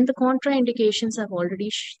NIV. And the contraindications I've already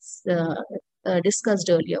discussed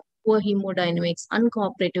earlier: poor hemodynamics,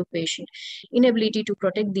 uncooperative patient, inability to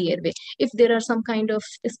protect the airway. If there are some kind of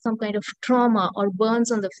trauma or burns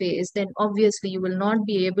on the face, then obviously you will not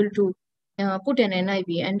be able to put an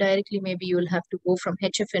NIV, and directly maybe you will have to go from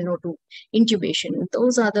HFNO to intubation.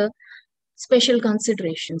 Those are the special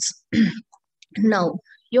considerations. Now,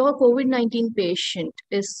 your COVID-19 patient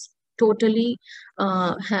is totally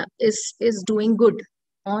is doing good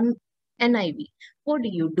on NIV, what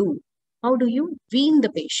do? How do you wean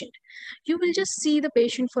the patient? You will just see the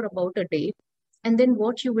patient for about a day, and then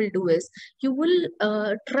what you will do is you will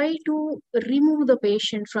try to remove the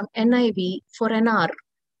patient from NIV for an hour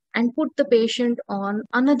and put the patient on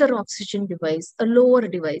another oxygen device, a lower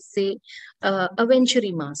device, say a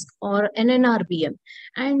Venturi mask or an NRBM,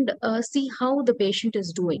 and see how the patient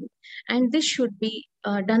is doing. And this should be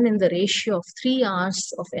done in the ratio of 3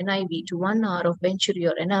 hours of NIV to 1 hour of Venturi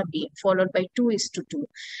or NRBM, followed by 2:2.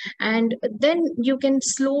 And then you can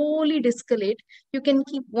slowly escalate. You can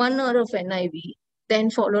keep 1 hour of NIV, then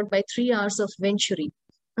followed by 3 hours of Venturi,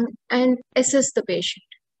 and assess the patient,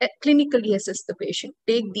 clinically assess the patient,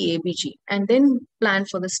 take the ABG, and then plan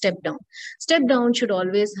for the step down. Step down should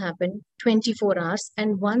always happen 24 hours.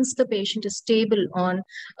 And once the patient is stable on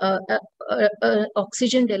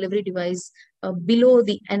oxygen delivery device below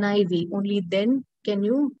the NIV, only then can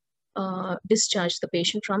you discharge the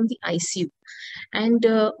patient from the ICU. And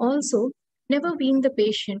also, never wean the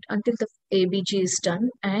patient until the ABG is done,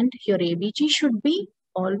 and your ABG should be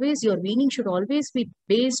always, your weaning should always be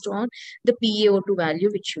based on the PaO2 value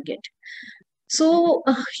which you get. So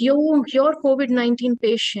your COVID-19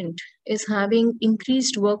 patient is having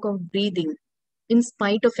increased work of breathing in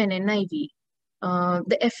spite of an NIV.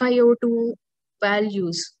 The FiO2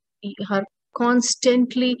 values are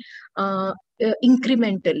constantly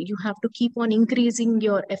incremental. You have to keep on increasing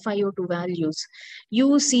your FiO2 values.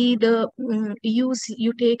 You see the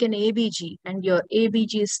you take an ABG and your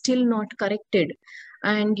ABG is still not corrected,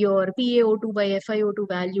 and your PaO2 by FiO2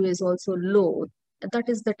 value is also low. That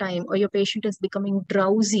is the time, or your patient is becoming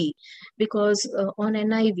drowsy because on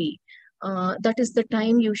NIV, that is the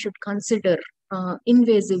time you should consider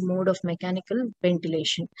invasive mode of mechanical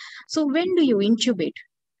ventilation. So when do you intubate?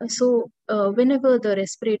 So whenever the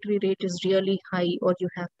respiratory rate is really high, or you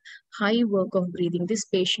have high work of breathing, this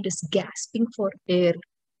patient is gasping for air,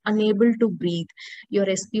 unable to breathe, your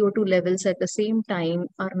SpO2 levels at the same time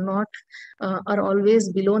are not are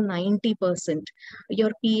always below 90%. Your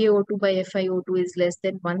PaO2 by FiO2 is less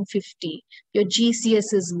than 150. Your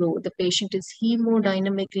GCS is low. The patient is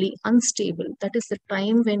hemodynamically unstable. That is the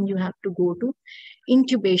time when you have to go to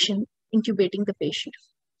intubating the patient.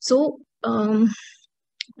 So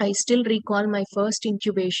I still recall my first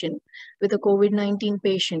intubation with a COVID-19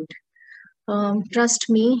 patient. Trust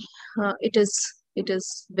me, it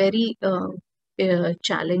is very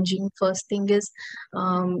challenging. First thing is,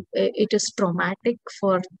 it is traumatic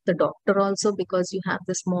for the doctor also, because you have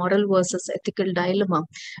this moral versus ethical dilemma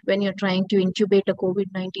when you're trying to intubate a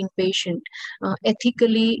COVID-19 patient.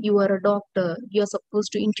 Ethically, you are a doctor, you're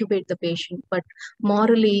supposed to intubate the patient, but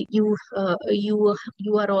morally, you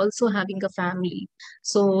are also having a family.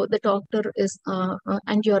 So the doctor is,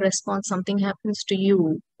 and your response, something happens to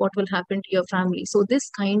you, what will happen to your family? So this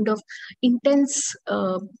kind of intense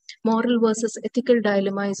moral versus ethical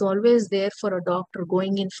dilemma is always there for a doctor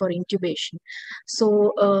going in for intubation.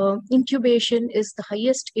 So intubation is the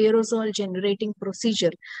highest aerosol generating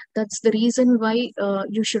procedure. That's the reason why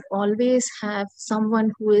you should always have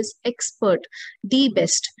someone who is expert, the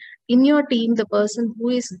best. In your team, the person who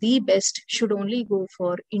is the best should only go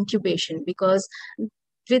for intubation, because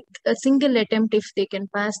with a single attempt, if they can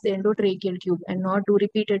pass the endotracheal tube and not do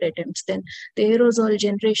repeated attempts, then the aerosol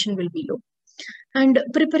generation will be low. And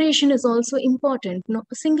preparation is also important. No,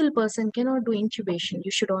 a single person cannot do intubation.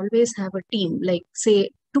 You should always have a team, like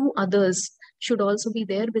say 2 others should also be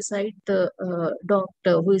there beside the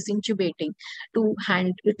doctor who is intubating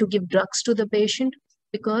to give drugs to the patient,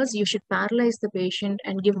 because you should paralyze the patient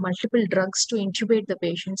and give multiple drugs to intubate the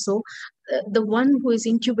patient. So the one who is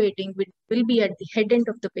intubating will be at the head end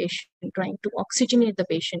of the patient, trying to oxygenate the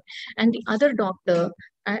patient, and the other doctor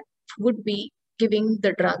would be giving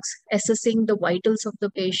the drugs, assessing the vitals of the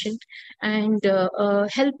patient, and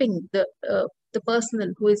helping the personnel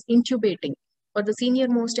who is intubating, or the senior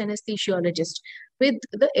most anesthesiologist, with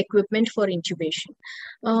the equipment for intubation.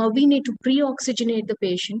 We need to pre-oxygenate the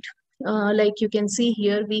patient. Like you can see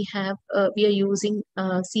here, we are using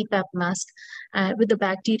CPAP mask with the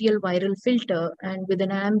bacterial viral filter, and with an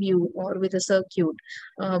ambu or with a circuit.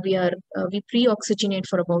 We pre-oxygenate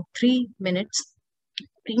for about 3 minutes.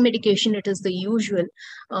 Pre-medication, it is the usual.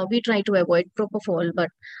 We try to avoid propofol, but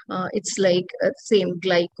it's like same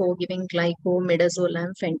glyco, giving glyco,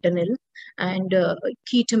 midazolam, fentanyl, and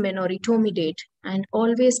ketamine or etomidate, and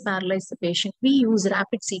always paralyze the patient. We use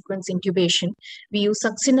rapid sequence intubation. We use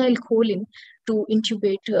succinylcholine to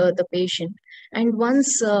intubate the patient. And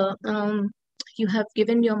once you have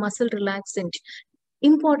given your muscle relaxant,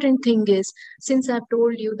 important thing is, since I've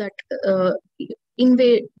told you that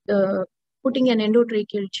putting an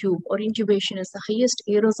endotracheal tube or intubation is the highest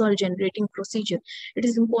aerosol generating procedure, it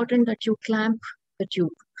is important that you clamp the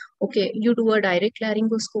tube. Okay, you do a direct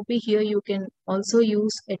laryngoscopy. Here you can also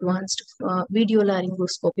use advanced video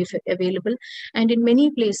laryngoscopy if available. And in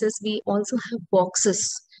many places, we also have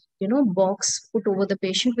boxes, box put over the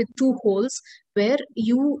patient with 2 holes where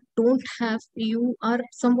you are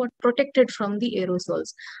somewhat protected from the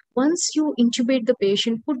aerosols. Once you intubate the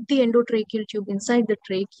patient, put the endotracheal tube inside the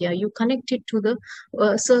trachea, you connect it to the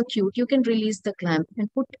circuit, you can release the clamp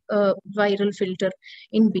and put a viral filter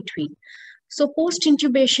in between. So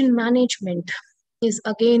post-intubation management is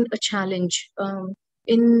again a challenge.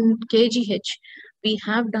 In KGH, we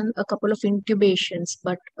have done a couple of intubations,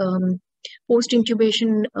 but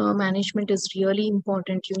post-intubation management is really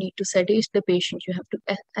important. You need to sedate the patient. You have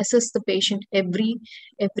to assess the patient every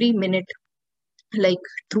minute, like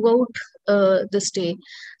throughout the stay.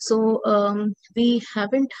 So we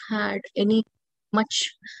haven't had any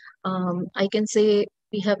much, I can say,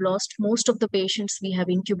 we have lost most of the patients we have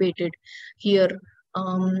intubated here.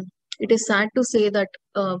 It is sad to say that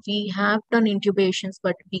we have done intubations,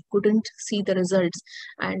 but we couldn't see the results.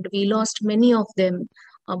 And we lost many of them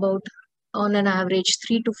about, on an average,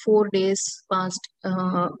 3 to 4 days past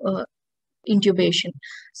intubation.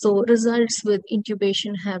 So results with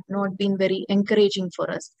intubation have not been very encouraging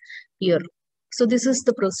for us here. So this is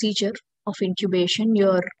the procedure of intubation.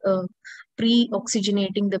 You're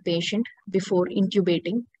pre-oxygenating the patient before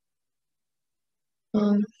intubating.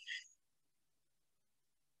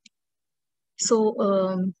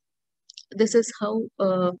 This is how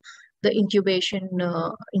the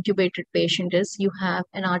intubated patient is. You have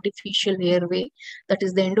an artificial airway, that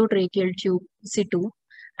is the endotracheal tube situ,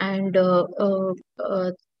 and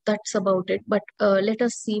that's about it. But let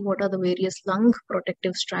us see what are the various lung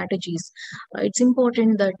protective strategies. It's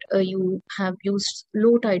important that you have used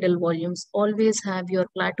low tidal volumes. Always have your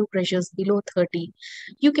plateau pressures below 30.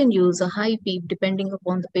 You can use a high PEEP depending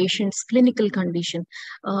upon the patient's clinical condition.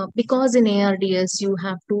 Because in ARDS you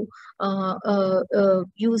have to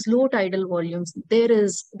use low tidal volumes,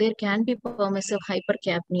 there can be permissive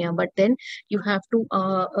hypercapnia, but then you have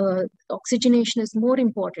to oxygenation is more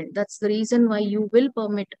important. That's the reason why you will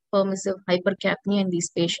permit permissive hypercapnia in these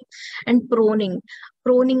patients. And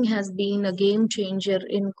proning has been a game changer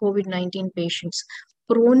in COVID-19 patients.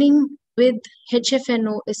 Proning with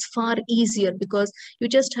HFNO is far easier because you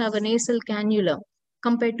just have a nasal cannula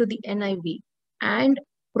compared to the NIV. And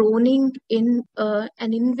proning in an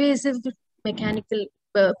invasive mechanical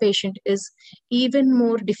patient is even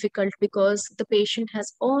more difficult because the patient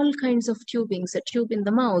has all kinds of tubings, a tube in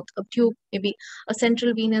the mouth, a tube, maybe a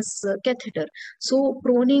central venous catheter. So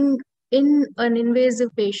proning in an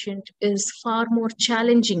invasive patient is far more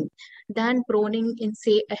challenging than proning in,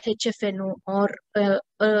 say, a HFNO or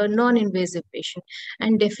a non-invasive patient.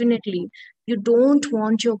 And definitely, you don't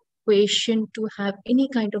want your patient to have any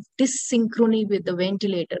kind of dyssynchrony with the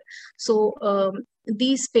ventilator. So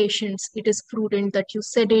these patients, it is prudent that you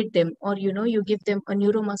sedate them, or you give them a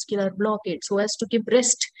neuromuscular blockade so as to give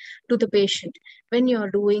rest to the patient when you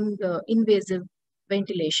are doing invasive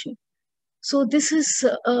ventilation. So this is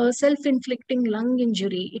a self-inflicting lung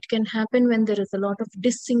injury. It can happen when there is a lot of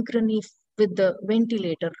dyssynchrony with the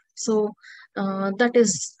ventilator. So that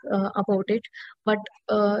is about it. But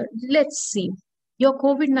let's see. Your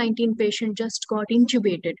COVID-19 patient just got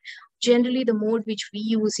intubated. Generally, the mode which we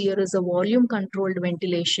use here is a volume-controlled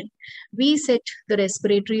ventilation. We set the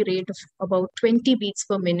respiratory rate of about 20 beats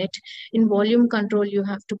per minute. In volume control, you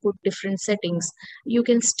have to put different settings. You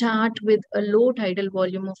can start with a low tidal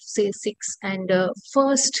volume of, say, 6. And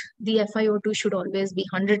first, the FiO2 should always be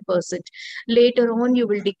 100%. Later on, you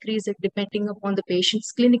will decrease it depending upon the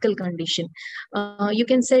patient's clinical condition. You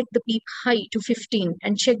can set the PEEP high to 15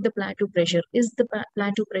 and check the plateau pressure. Is the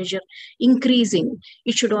plateau pressure increasing?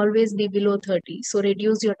 It should always be below 30. So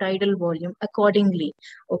reduce your tidal volume accordingly.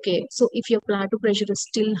 Okay. So if your plateau pressure is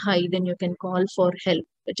still high, then you can call for help.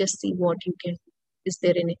 Just see what you can. Is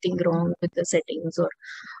there anything wrong with the settings or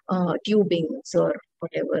tubings or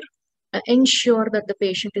whatever? Ensure that the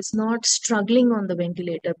patient is not struggling on the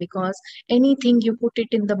ventilator, because anything you put it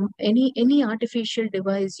in the any artificial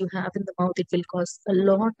device you have in the mouth, it will cause a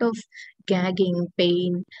lot of gagging,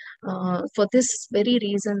 pain. For this very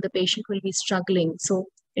reason, the patient will be struggling. So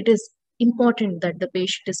it is important that the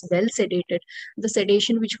patient is well sedated. The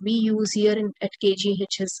sedation which we use here at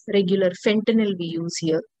KGH is regular fentanyl we use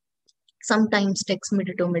here. sometimes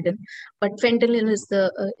dexmedetomidine, but fentanyl is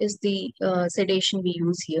the sedation we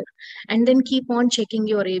use here. And then keep on checking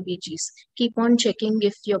your ABGs. Keep on checking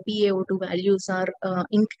if your PaO2 values are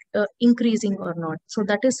increasing or not. So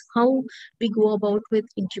that is how we go about with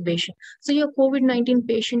intubation. So your COVID-19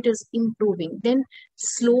 patient is improving. Then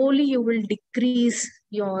slowly you will decrease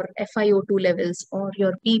your FiO2 levels or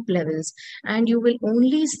your PEEP levels, and you will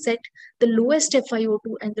only set the lowest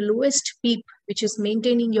FiO2 and the lowest PEEP, which is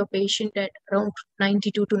maintaining your patient at around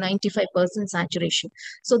 92 to 95% saturation.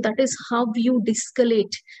 So that is how you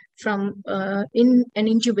de-escalate from in an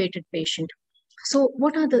intubated patient. So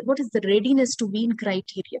what is the readiness to wean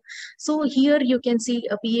criteria? So here you can see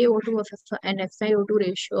a PaO2 of an FiO2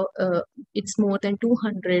 ratio, it's more than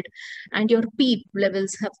 200, and your PEEP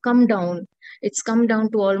levels have come down. It's come down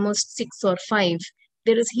to almost 6 or 5.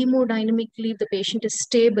 There is hemodynamically, the patient is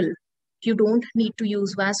stable. You don't need to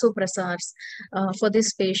use vasopressors for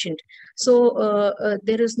this patient. So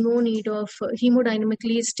there is no need of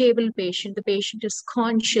hemodynamically stable patient. The patient is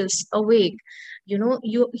conscious, awake. You know,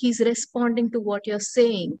 he's responding to what you're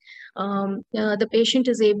saying. The patient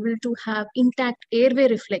is able to have intact airway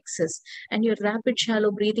reflexes, and your rapid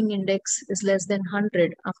shallow breathing index is less than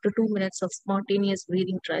 100 after 2 minutes of spontaneous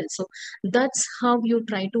breathing trial. So that's how you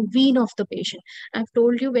try to wean off the patient. I've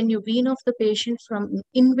told you, when you wean off the patient from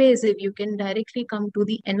invasive, you can directly come to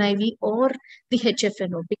the NIV or the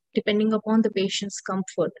HFNO, depending upon the patient's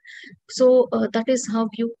comfort. So that is how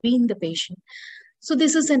you wean the patient. So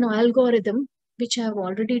this is an algorithm which I have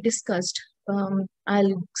already discussed.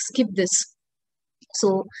 I'll skip this.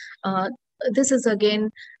 So this is again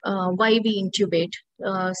why we intubate: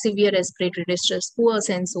 severe respiratory distress, poor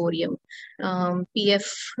sensorium, PF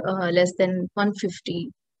less than 150,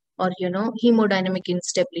 or hemodynamic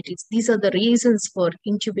instabilities. These are the reasons for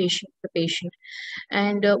intubation of the patient.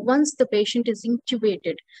 And once the patient is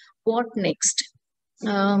intubated, what next?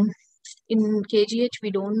 In KGH, we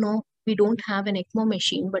don't know. We don't have an ECMO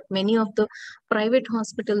machine, but many of the private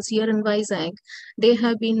hospitals here in Vizag, they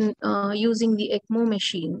have been using the ECMO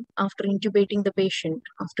machine after intubating the patient.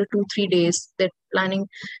 After 2-3 days, they're planning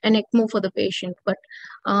an ECMO for the patient. But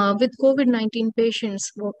with COVID-19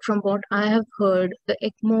 patients, from what I have heard, the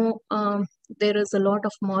ECMO, there is a lot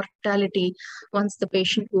of mortality once the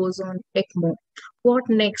patient goes on ECMO. What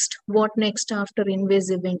next? What next after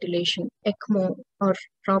invasive ventilation? ECMO, or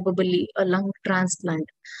probably a lung transplant.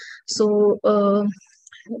 So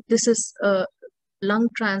this is a lung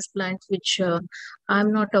transplant, which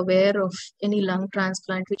I'm not aware of any lung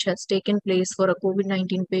transplant which has taken place for a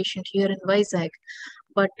COVID-19 patient here in Vizag.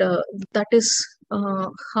 But that is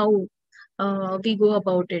how we go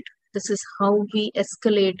about it. This is how we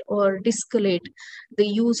escalate or de-escalate the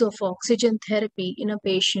use of oxygen therapy in a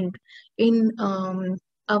patient in our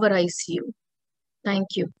ICU.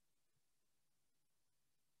 Thank you.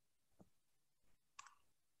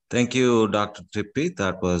 Thank you, Dr. Trippi.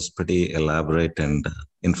 That was pretty elaborate and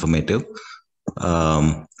informative.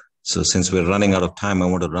 So since we're running out of time, I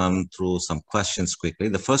want to run through some questions quickly.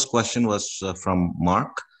 The first question was from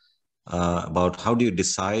Mark about how do you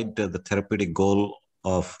decide the therapeutic goal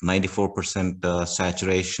of 94%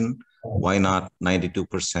 saturation? Why not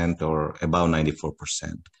 92% or above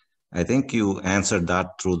 94%? I think you answered that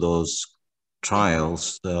through those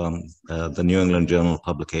trials, the New England Journal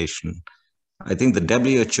publication. I think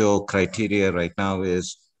the WHO criteria right now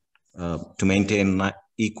is to maintain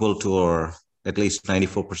equal to or at least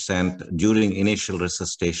 94% during initial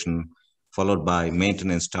resuscitation, followed by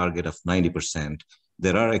maintenance target of 90%.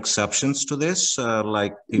 There are exceptions to this,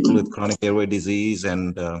 like people with chronic airway disease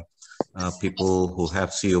and people who have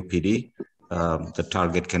COPD. The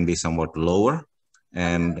target can be somewhat lower.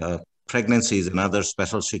 And pregnancy is another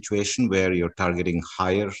special situation where you're targeting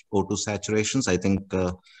higher O2 saturations. I think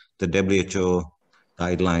the WHO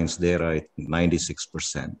guidelines there are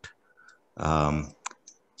 96%.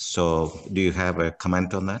 So do you have a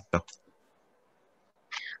comment on that, Dr.?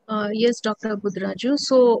 Yes, Dr. Budraju.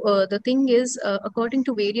 So the thing is, according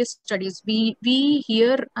to various studies, we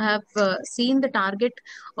here have seen the target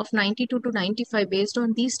of 92 to 95 based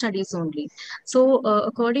on these studies only. So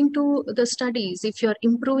according to the studies, if you're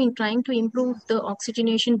trying to improve the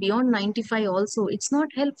oxygenation beyond 95 also, it's not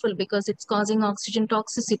helpful because it's causing oxygen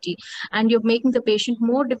toxicity and you're making the patient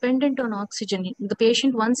more dependent on oxygen. The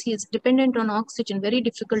patient, once he is dependent on oxygen, very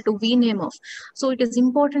difficult to wean him off. So it is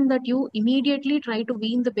important that you immediately try to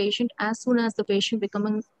wean the patient as soon as the patient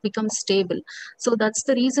becomes stable. So that's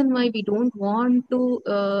the reason why we don't want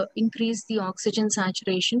to increase the oxygen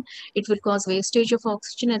saturation. It will cause wastage of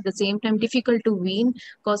oxygen, at the same time difficult to wean,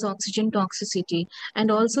 cause oxygen toxicity. And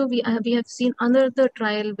also we have seen another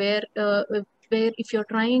trial where where if you're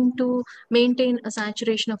trying to maintain a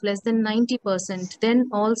saturation of less than 90%, then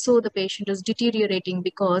also the patient is deteriorating,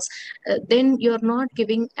 because then you're not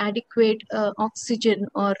giving adequate oxygen,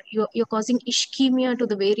 or you're causing ischemia to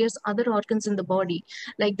the various other organs in the body.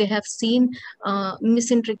 Like they have seen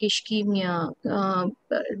mesenteric ischemia,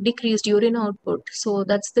 decreased urine output. So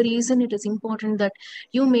that's the reason it is important that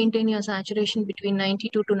you maintain your saturation between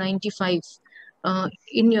 92 to 95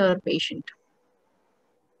 in your patient.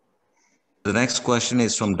 The next question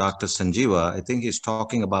is from Dr. Sanjeeva. I think he's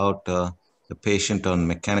talking about the patient on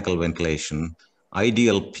mechanical ventilation,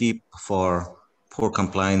 ideal PEEP for poor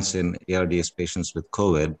compliance in ARDS patients with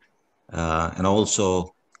COVID, and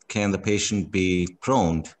also can the patient be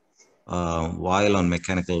proned while on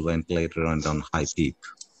mechanical ventilator and on high PEEP?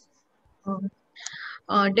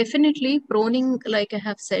 Definitely, proning, like I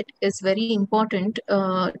have said, is very important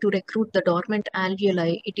to recruit the dormant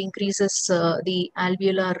alveoli. It increases the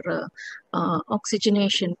alveolar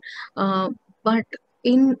oxygenation. But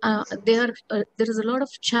there is a lot of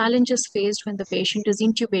challenges faced when the patient is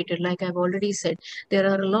intubated. Like I've already said, there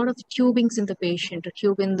are a lot of tubings in the patient, a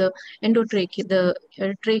tube in the endotrachea, the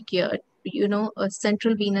trachea, a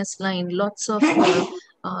central venous line, lots of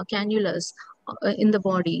cannulas in the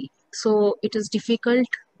body. So it is difficult,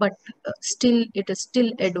 but it is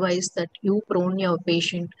still advised that you prone your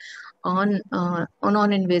patient on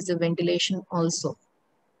non-invasive ventilation also.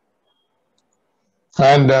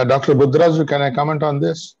 And Dr. Budraju, can I comment on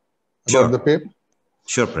this about the PEEP?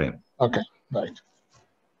 Sure, Prem. Okay, right.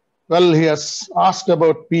 Well, he has asked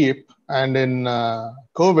about PEEP, and in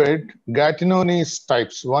COVID, Gattinoni's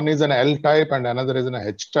types. One is an L type and another is an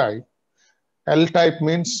H type. L type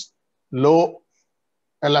means low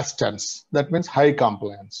elastance. That means high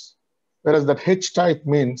compliance. Whereas that H type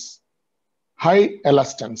means high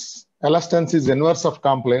elastance. Elastance is inverse of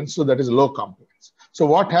compliance, so that is low compliance. So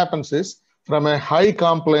what happens is, from a high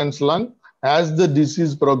compliance lung, as the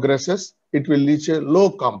disease progresses, it will reach a low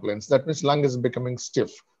compliance. That means lung is becoming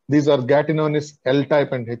stiff. These are Gattinoni's L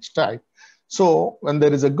type and H type. So when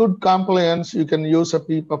there is a good compliance, you can use a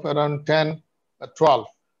PEEP of around 10, 12.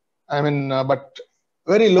 But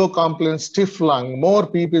very low compliance, stiff lung, more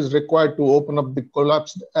PEEP is required to open up the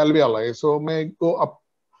collapsed alveoli. So may go up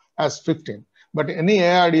as 15. But any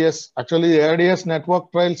ARDS, actually the ARDS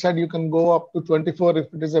network trial said you can go up to 24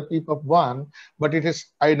 if it is a PEEP of 1. But it is,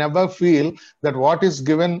 I never feel that what is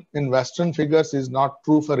given in Western figures is not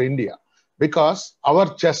true for India, because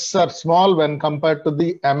our chests are small when compared to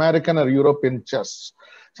the American or European chests.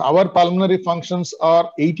 So our pulmonary functions are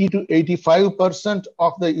 80 to 85%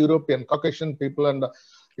 of the European, Caucasian people and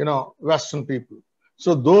Western people.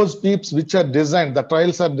 So those PEEPs which are designed, the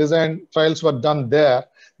trials are designed, trials were done there.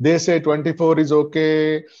 They say 24 is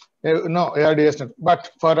okay, ARDS. But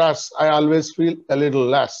for us, I always feel a little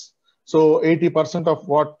less. So 80% of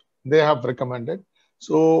what they have recommended.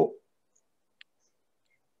 So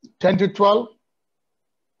 10 to 12.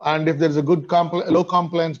 And if there's a good low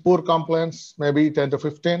compliance, poor compliance, maybe 10 to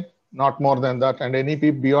 15, not more than that. And any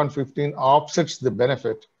PEEP beyond 15 offsets the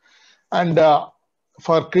benefit. And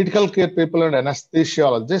for critical care people and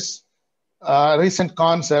anesthesiologists, recent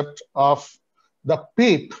concept of the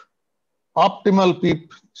PEEP, optimal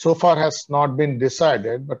PEEP so far has not been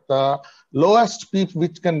decided, but the lowest PEEP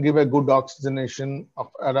which can give a good oxygenation of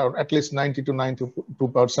around at least 90 to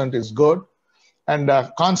 92% is good. And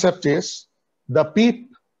the concept is the PEEP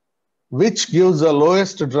which gives the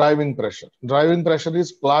lowest driving pressure. Driving pressure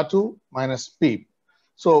is plateau minus PEEP.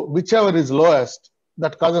 So whichever is lowest,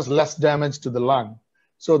 that causes less damage to the lung.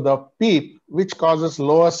 So the PEEP which causes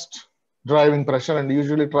lowest driving pressure, and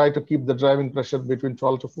usually try to keep the driving pressure between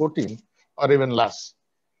 12 to 14 or even less.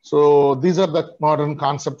 So these are the modern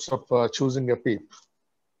concepts of choosing a PEEP.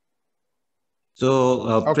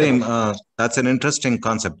 So Prem, that's an interesting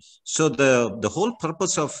concept. So the whole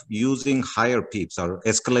purpose of using higher PEEPs or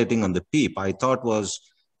escalating on the PEEP, I thought, was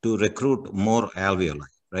to recruit more alveoli,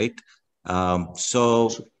 right?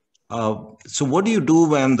 So what do you do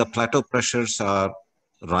when the plateau pressures are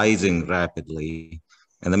rising rapidly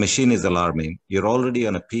and the machine is alarming? You're already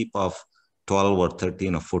on a PEEP of 12 or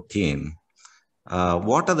 13 or 14.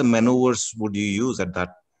 What are the maneuvers would you use at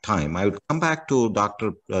that time? I would come back to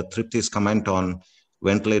Dr. Tripti's comment on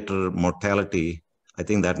ventilator mortality. I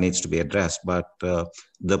think that needs to be addressed, but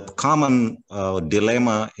the common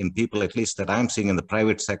dilemma in people, at least that I'm seeing in the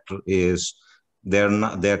private sector, is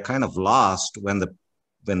they're kind of lost when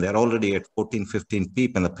they're already at 14, 15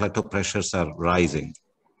 PEEP and the plateau pressures are rising.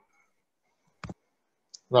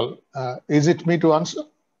 Well, is it me to answer?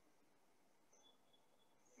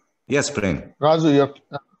 Yes, Prem. Raju, you're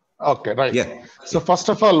okay, right? Yeah. So first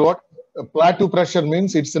of all, plateau pressure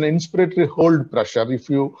means it's an inspiratory hold pressure. If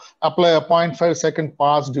you apply a 0.5 second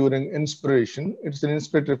pause during inspiration, it's an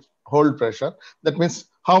inspiratory hold pressure. That means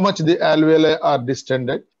how much the alveoli are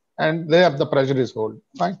distended, and there the pressure is hold.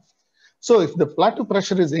 Fine. So if the plateau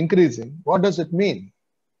pressure is increasing, what does it mean?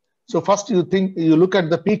 So first you look at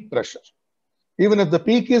the peak pressure. Even if the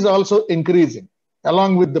peak is also increasing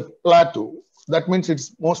along with the plateau, that means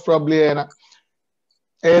it's most probably an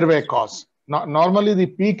airway cause. Normally the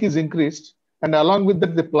peak is increased, and along with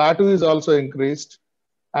that the plateau is also increased,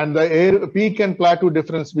 and the peak and plateau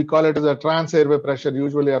difference, we call it as a trans airway pressure,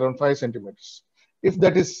 usually around 5 centimeters. If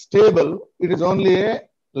that is stable, it is only a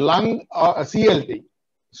lung or a CLT,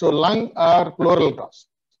 so lung or pleural cause.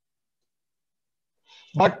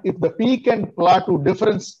 But if the peak and plateau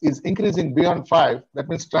difference is increasing beyond 5, that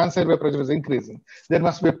means trans airway pressure is increasing, there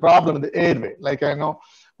must be a problem in the airway, like I know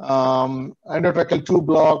endotracheal tube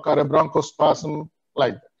block or a bronchospasm,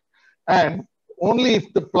 like that. And only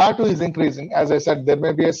if the plateau is increasing, as I said, there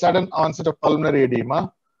may be a sudden onset of pulmonary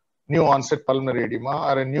edema, new onset pulmonary edema,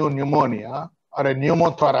 or a new pneumonia, or a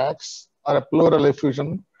pneumothorax, or a pleural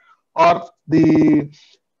effusion, or the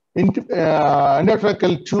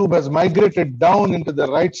endotracheal tube has migrated down into the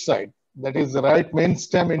right side, that is the right main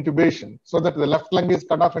stem intubation, so that the left lung is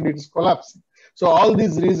cut off and it is collapsing. So all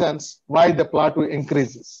these reasons why the plateau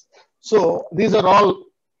increases. So these are all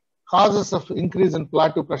causes of increase in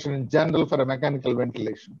plateau pressure in general for a mechanical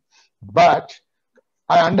ventilation. But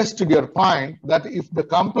I understood your point that if the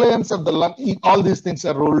compliance of the lung, all these things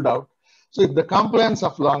are ruled out. So if the compliance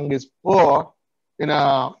of lung is poor in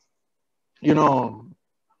a,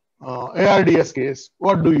 ARDS case,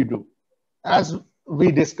 what do you do? As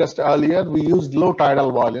we discussed earlier, we used low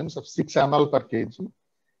tidal volumes of 6 ml per kg.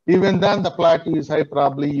 Even then the plateau is high,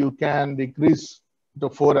 probably you can decrease to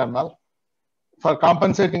 4 ml. For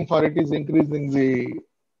compensating for it is increasing the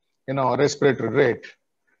respiratory rate.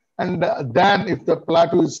 And then if the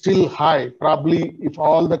plateau is still high, probably if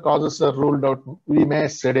all the causes are ruled out, we may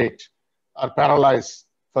sedate or paralyze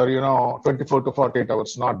for 24 to 48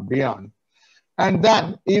 hours, not beyond. And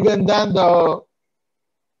then even then the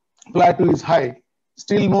plateau is high,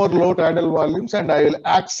 still more low tidal volumes, and I will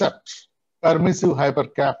accept permissive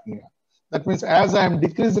hypercapnia. That means as I am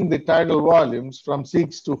decreasing the tidal volumes from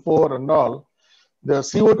 6 to 4 and all, the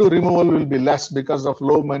CO2 removal will be less because of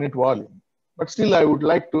low minute volume. But still I would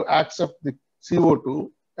like to accept the CO2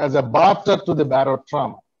 as a barter to the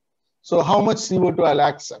barotrauma. So how much CO2 I'll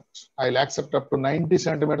accept? I'll accept up to 90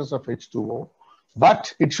 centimeters of H2O,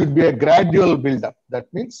 but it should be a gradual buildup.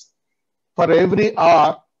 That means for every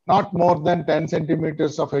hour, not more than 10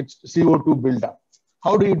 centimeters of CO2 buildup.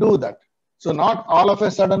 How do you do that? So not all of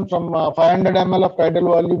a sudden from 500 ml of tidal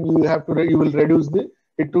volume, you will reduce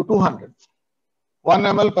it to 200. 1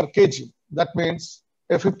 ml per kg. That means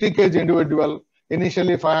a 50 kg individual,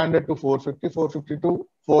 initially 500 to 450, 450 to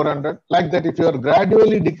 400. Like that, if you are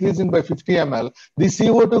gradually decreasing by 50 ml, the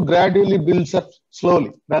CO2 gradually builds up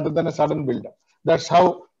slowly rather than a sudden buildup. That's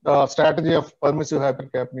how the strategy of permissive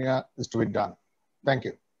hypercapnia is to be done. Thank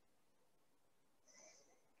you.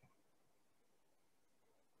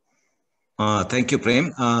 Thank you,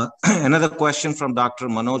 Prem. Another question from Dr.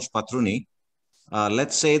 Manoj Patruni.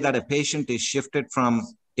 Let's say that a patient is shifted from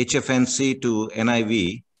HFNC to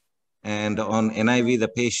NIV, and on NIV, the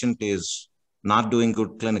patient is not doing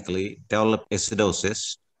good clinically, develop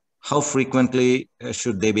acidosis. How frequently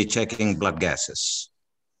should they be checking blood gases?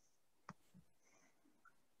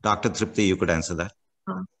 Dr. Tripti, you could answer that.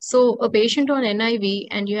 So a patient on NIV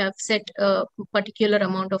and you have set a particular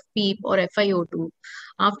amount of PEEP or FiO2.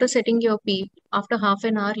 After setting your PEEP, after half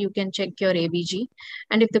an hour, you can check your ABG.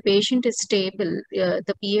 And if the patient is stable,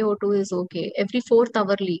 the PaO2 is okay. Every 4th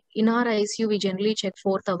hourly, in our ICU, we generally check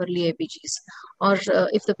 4th hourly ABGs. Or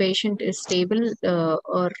if the patient is stable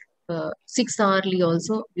or 6th hourly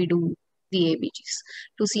also, we do the ABGs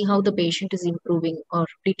to see how the patient is improving or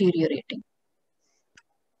deteriorating.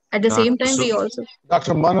 At the same time, we also...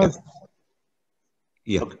 Dr. Manoj.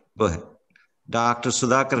 Yeah, go ahead. Dr.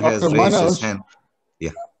 Sudhakar has raised his hand.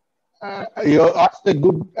 Yeah. You asked a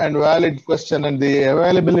good and valid question, and the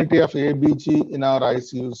availability of ABG in our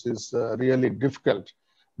ICUs is really difficult,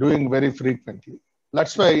 doing very frequently.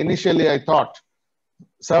 That's why initially I thought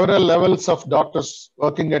several levels of doctors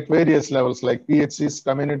working at various levels like PHCs,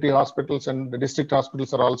 community hospitals, and the district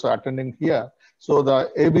hospitals are also attending here. So the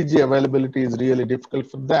ABG availability is really difficult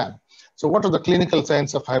for them. So what are the clinical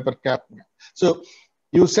signs of hypercapnia? So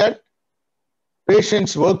you said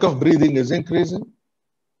patient's work of breathing is increasing,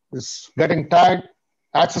 is getting tired,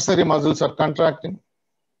 accessory muscles are contracting,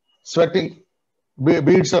 sweating,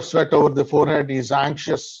 beads of sweat over the forehead, is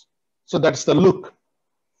anxious. So that's the look.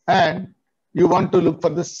 and you want to look for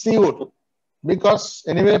the CO2, because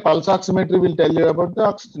anyway pulse oximetry will tell you about the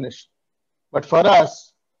oxygenation. But for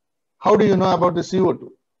us, how do you know about the CO2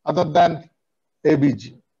 other than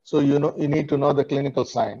ABG? So you need to know the clinical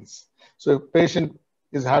signs. So if patient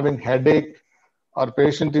is having headache or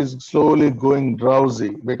patient is slowly going drowsy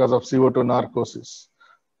because of CO2 narcosis,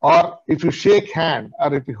 or if you shake hand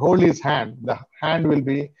or if you hold his hand, the hand will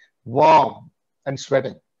be warm and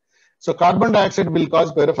sweating. So carbon dioxide will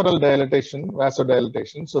cause peripheral dilatation,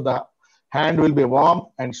 vasodilation. So the hand will be warm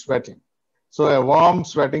and sweating. So a warm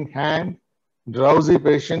sweating hand, drowsy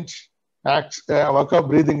patient, work-up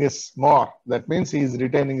breathing is more. That means he is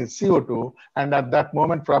retaining his CO2. And at that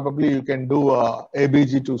moment, probably you can do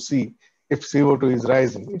ABG to see if CO2 is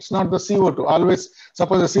rising. It's not the CO2. Always,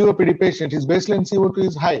 suppose a COPD patient, his baseline CO2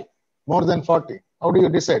 is high, more than 40. How do you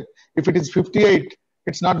decide? If it is 58,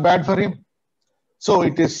 it's not bad for him. So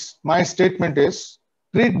it is, my statement is,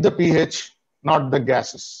 treat the pH, not the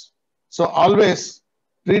gases. So always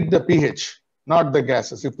treat the pH, not the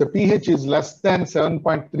gases. If the pH is less than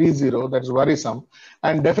 7.30, that's worrisome.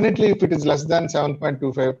 And definitely if it is less than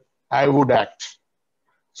 7.25, I would act.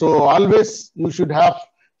 So always you should have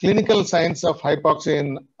clinical signs of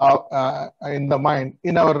hypoxia in the mind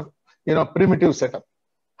in our primitive setup.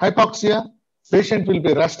 Hypoxia, patient will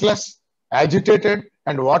be restless, agitated,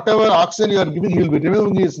 and whatever oxygen you are giving, he will be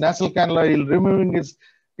removing his nasal cannula, he will be removing his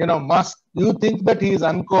mask. You think that he is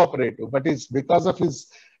uncooperative, but it's because of his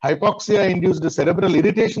hypoxia-induced cerebral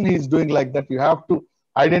irritation he is doing like that. You have to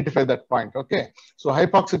identify that point, okay? So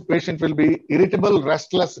hypoxic patient will be irritable,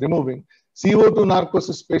 restless, removing. CO2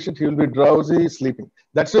 narcosis patient, he will be drowsy, sleeping.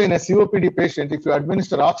 That's why in a COPD patient, if you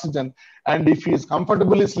administer oxygen and if he is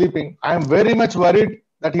comfortably sleeping, I am very much worried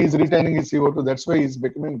that he is retaining his CO2. That's why he is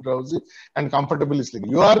becoming drowsy and comfortably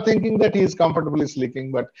sleeping. You are thinking that he is comfortably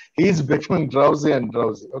sleeping, but he is becoming drowsy and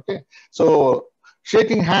drowsy, okay? So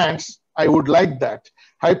shaking hands, I would like that.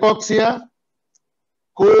 Hypoxia,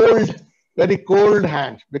 cold, very cold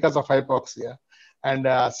hand because of hypoxia. And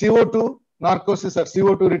CO2 narcosis or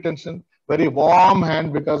CO2 retention, very warm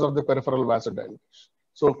hand because of the peripheral vasodilation.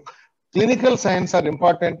 So clinical signs are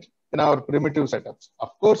important in our primitive setups.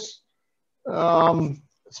 Of course,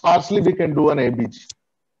 sparsely we can do an ABG.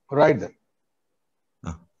 Right then.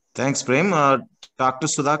 Thanks, Prem. Dr.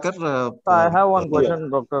 Sudhakar? I have one question,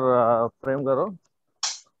 Dr. Prem Garu.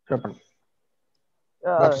 Sure.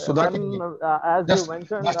 As you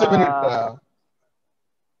mentioned, just a minute.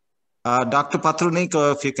 Dr. Patrunik,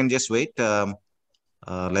 if you can just wait.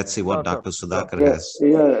 Let's see what Dr. Sudhakar has.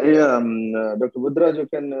 Dr. Budraj, you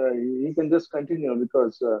can just continue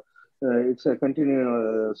because it's a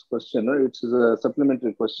continuous question. It's a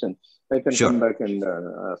supplementary question. I can come back and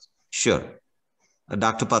ask. Sure.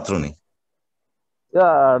 Dr. Patruni.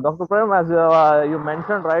 Yeah, Dr. Prem, as you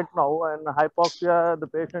mentioned right now, in hypoxia, the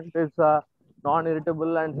patient is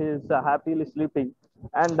non-irritable and he is happily sleeping.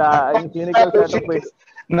 And in clinical setup,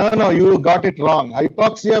 no, you got it wrong.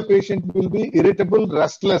 Hypoxia patient will be irritable,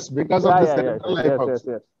 restless because of the cerebral hypoxia.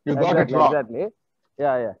 Yes. You got it wrong. Exactly.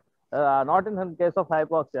 Yeah. Not in case of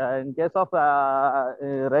hypoxia. In case of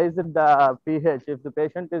raised pH, if the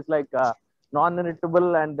patient is like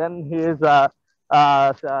non-irritable and then he is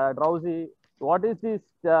drowsy, what is this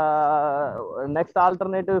next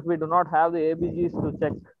alternative if we do not have the ABGs to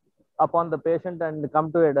check upon the patient and come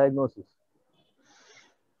to a diagnosis?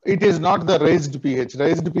 It is not the raised pH.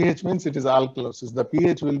 Raised pH means it is alkalosis. The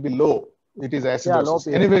pH will be low. It is acidosis.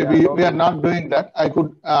 Yeah, anyway, we are not doing that. I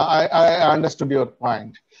understood your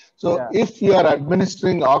point. So if you are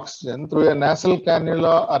administering oxygen through a nasal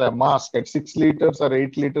cannula or a mask at 6 liters or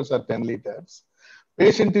 8 liters or 10 liters,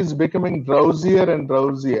 patient is becoming drowsier and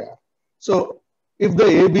drowsier. So if the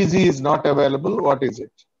ABG is not available, what is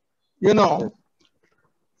it? You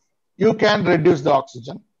can reduce the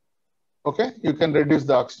oxygen. Okay, you can reduce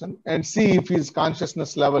the oxygen and see if his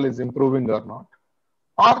consciousness level is improving or not.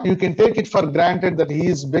 Or you can take it for granted that he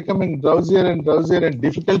is becoming drowsier and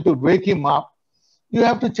difficult to wake him up. You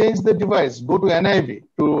have to change the device, go to NIV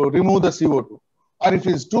to remove the CO2. Or if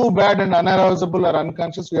he's too bad and unarousable or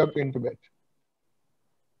unconscious, you have to intubate.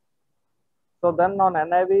 So then on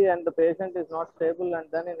NIV and the patient is not stable and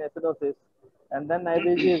then in acidosis and then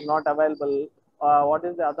IBG is not available, what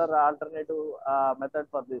is the other alternative method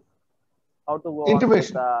for this? How to go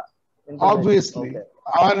intubation. On with, obviously,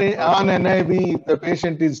 okay. on NIV, if the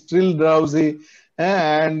patient is still drowsy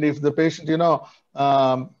and if the patient, drowsy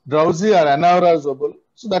or unarousable,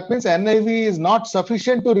 so that means NIV is not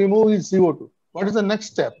sufficient to remove his CO2. What is the next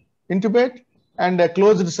step? Intubate and a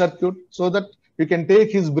closed circuit so that You can take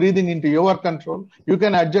his breathing into your control. You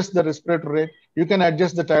can adjust the respiratory rate. You can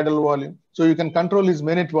adjust the tidal volume. So you can control his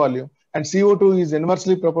minute volume. And CO2 is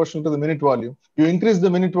inversely proportional to the minute volume. You increase the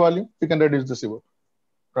minute volume, you can reduce the CO2.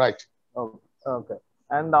 Right. Oh, okay.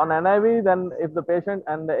 And on NIV, then if the patient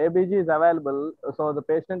and the ABG is available, so the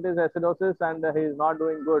patient is acidosis and he is not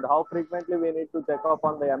doing good, how frequently we need to check up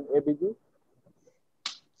on the ABG?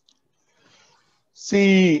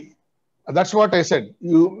 See, that's what I said.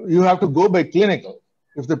 You have to go by clinical.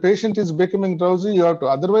 If the patient is becoming drowsy, you have to.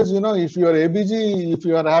 Otherwise, if you are ABG, if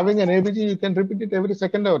you are having an ABG, you can repeat it every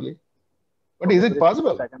second hourly. But is it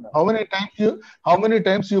possible? How many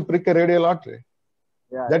times you prick a radial artery?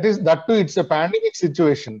 Yeah, that too, it's a pandemic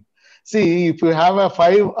situation. See, if you have a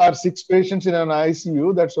 5 or 6 patients in an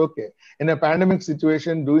ICU, that's okay. In a pandemic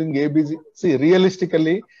situation, doing ABG, see,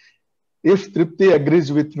 realistically, if Tripti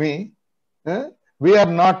agrees with me, we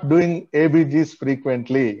are not doing ABGs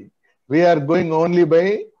frequently. We are going only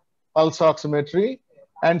by pulse oximetry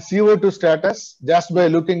and CO2 status just by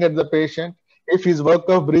looking at the patient. If his work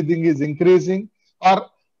of breathing is increasing, or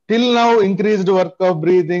till now increased work of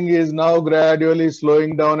breathing is now gradually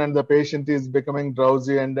slowing down and the patient is becoming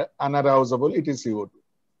drowsy and unarousable, it is CO2.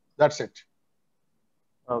 That's it.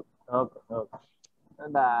 Okay.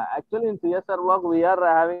 And actually in CSR work, we are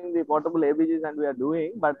having the portable ABGs and we are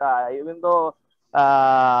doing, but even though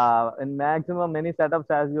in maximum many setups,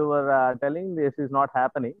 as you were telling, this is not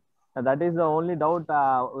happening. And that is the only doubt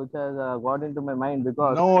which has got into my mind,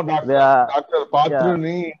 because no, Dr.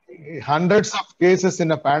 Patruni, hundreds of cases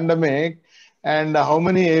in a pandemic, and how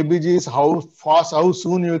many ABGs, how fast, how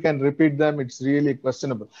soon you can repeat them, it's really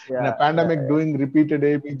questionable. In a pandemic, doing repeated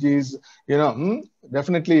ABGs,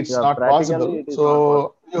 definitely it's not possible.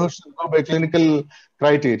 So you should go by clinical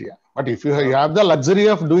criteria. But if you have the luxury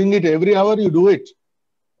of doing it every hour, you do it.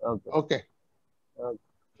 Okay.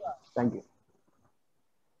 Thank you.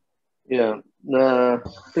 Yeah.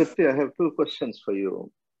 Tripti, I have 2 questions for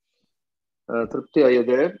you. Tripti, are you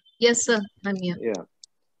there? Yes, sir. I'm here. Yeah.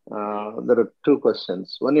 There are 2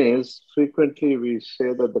 questions. One is, frequently we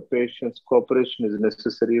say that the patient's cooperation is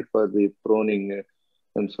necessary for the proning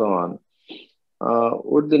and so on.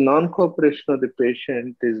 Would the non-cooperation of the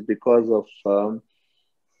patient is because of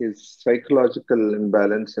his psychological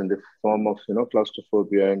imbalance in the form of,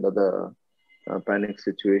 claustrophobia and other panic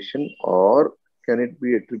situation, or can it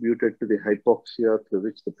be attributed to the hypoxia through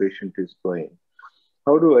which the patient is going?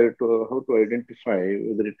 How to identify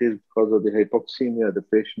whether it is because of the hypoxemia the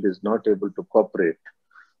patient is not able to cooperate,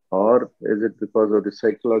 or is it because of the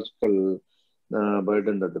psychological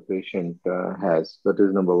burden that the patient has? That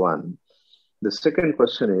is number 1. The second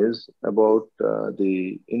question is about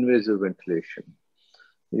the invasive ventilation.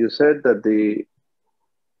 You said that the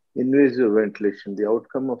invasive ventilation, the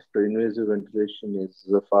outcome of the invasive ventilation is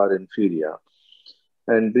far inferior.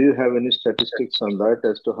 And do you have any statistics on that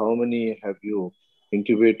as to how many have you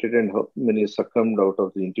intubated and how many succumbed out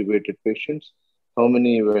of the intubated patients? How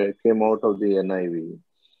many came out of the NIV?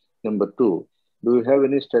 Number 2, do you have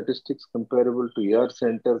any statistics comparable to your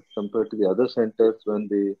center compared to the other centers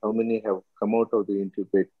how many have come out of the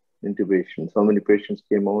intubations? How many patients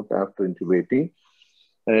came out after intubating?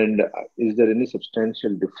 And is there any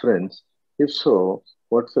substantial difference? If so,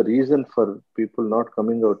 what's the reason for people not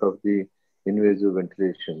coming out of the invasive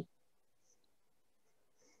ventilation?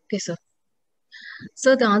 Okay, sir.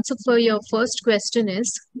 So the answer for your first question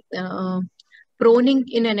is proning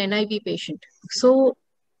in an NIV patient. So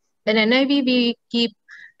an NIV we keep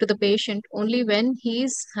to the patient only when he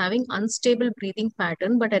is having unstable breathing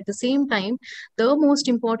pattern. But at the same time, the most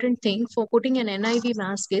important thing for putting an NIV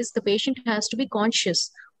mask is the patient has to be conscious,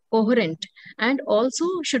 coherent, and also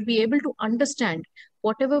should be able to understand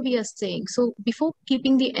whatever we are saying. So before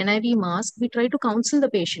keeping the NIV mask, we try to counsel the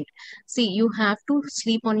patient. See, you have to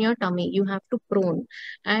sleep on your tummy, you have to prone,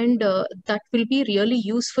 and that will be really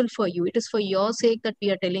useful for you. It is for your sake that we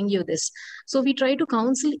are telling you this. So we try to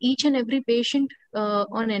counsel each and every patient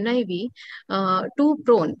on NIV to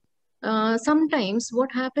prone. Sometimes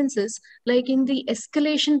what happens is, like in the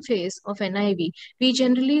escalation phase of NIV, we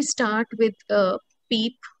generally start with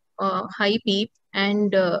PEEP, high PEEP,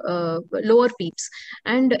 and lower PEEPs,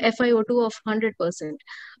 and FiO2 of 100%.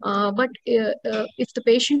 But if the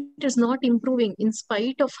patient is not improving in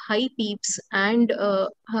spite of high PEEPs and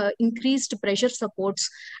increased pressure supports,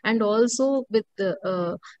 and also with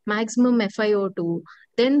the maximum FiO2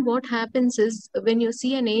 then what happens is when you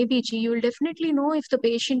see an ABG, you will definitely know if the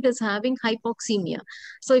patient is having hypoxemia.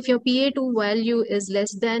 So if your PA2 value is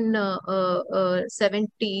less than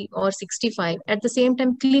 70 or 65, at the same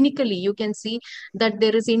time, clinically, you can see that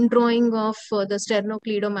there is indrawing of the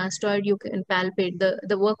sternocleidomastoid. You can palpate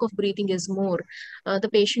the work of breathing is more. The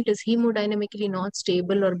patient is hemodynamically not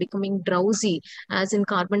stable or becoming drowsy, as in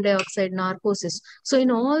carbon dioxide narcosis. So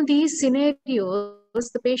in all these scenarios,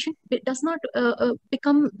 the patient does not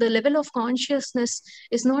become, the level of consciousness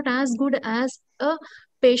is not as good as a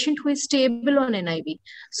patient who is stable on NIV.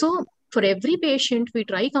 So for every patient, we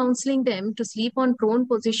try counseling them to sleep on prone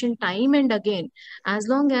position time and again, as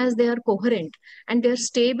long as they are coherent and they're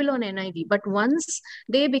stable on NIV. But once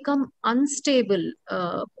they become unstable,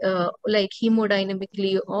 like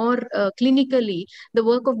hemodynamically or clinically, the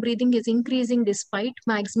work of breathing is increasing despite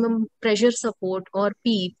maximum pressure support or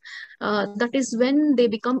PEEP, that is when they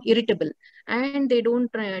become irritable and they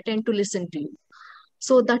don't tend to listen to you.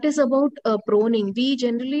 So that is about proning. We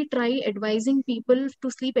generally try advising people to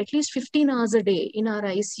sleep at least 15 hours a day in our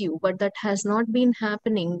ICU, but that has not been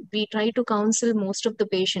happening. We try to counsel most of the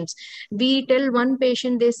patients. We tell one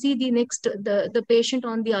patient, they see the patient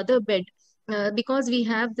on the other bed. Because we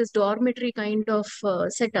have this dormitory kind of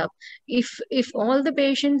setup, if all the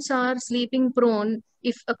patients are sleeping prone,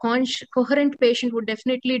 if a coherent patient would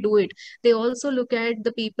definitely do it. They also look at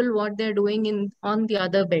the people what they're doing on the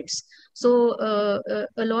other beds. So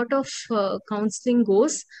a lot of counseling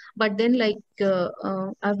goes, but then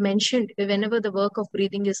I've mentioned, whenever the work of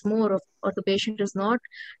breathing is more of, or the patient is not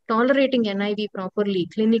tolerating NIV properly,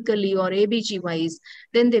 clinically or ABG wise,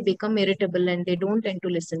 then they become irritable and they don't tend to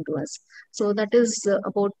listen to us. So that is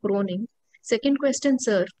about proning. Second question,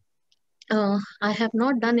 sir. I have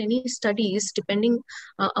not done any studies depending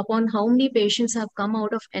upon how many patients have come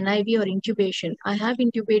out of NIV or intubation. I have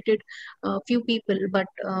intubated a few people, but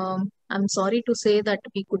I'm sorry to say that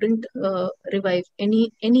we couldn't revive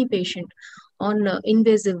any patient on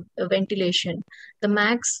invasive ventilation. The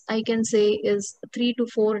max I can say is 3 to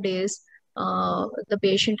 4 days the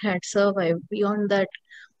patient had survived. Beyond that,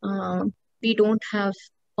 we don't have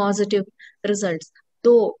positive results.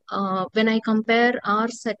 Though when I compare our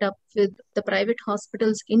setup with the private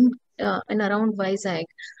hospitals in and around Vizag,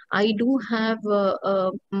 I do have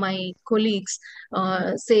my colleagues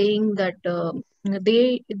saying that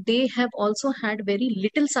they have also had very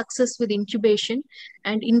little success with intubation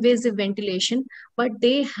and invasive ventilation, but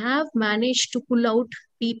they have managed to pull out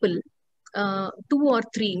people, 2 or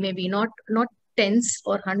 3, maybe not tens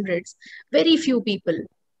or hundreds, very few people.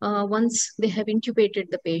 Once they have intubated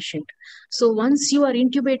the patient. So once you are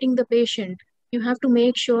intubating the patient, you have to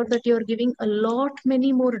make sure that you're giving a lot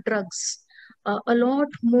many more drugs, and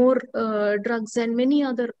many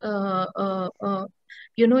other,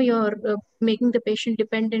 you're making the patient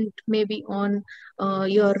dependent maybe on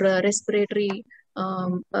your respiratory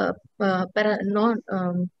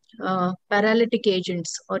paralytic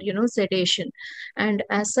agents, or sedation. And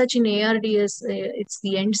as such in ARDS, it's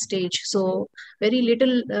the end stage, so very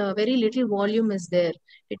little volume is there.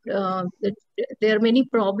 There are many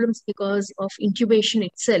problems because of intubation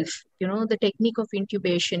itself, the technique of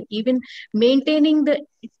intubation, even maintaining the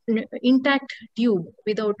intact tube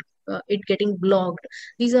without it getting blocked.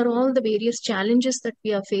 These are all the various challenges that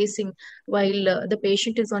we are facing while the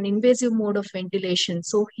patient is on invasive mode of ventilation.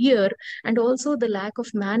 So here, and also the lack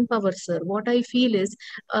of manpower, sir, what I feel is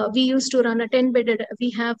we used to run a 10-bedded,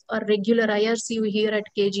 we have a regular IRCU here at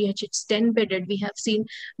KGH, it's 10-bedded. We have seen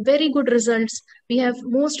very good results. We have,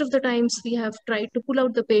 most of the times, we have tried to pull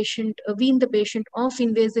out the patient, wean the patient off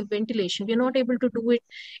invasive ventilation. We're not able to do it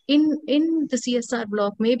in the CSR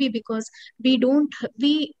block, maybe because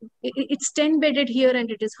it's 10-bedded here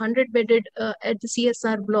and it is 100-bedded at the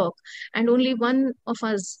CSR block, and only one of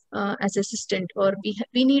us as assistant, or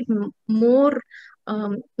we need more.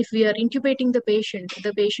 If we are intubating the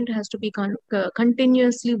patient has to be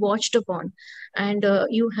continuously watched upon, and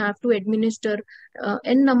you have to administer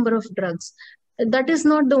n number of drugs. That is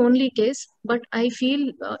not the only case, but I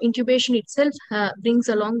feel intubation itself brings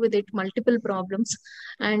along with it multiple problems,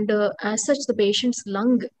 and as such the patient's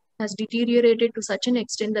lung has deteriorated to such an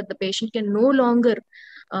extent that the patient can no longer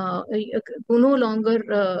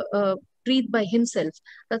breathe by himself.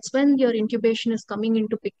 That's when your intubation is coming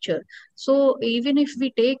into picture. So even if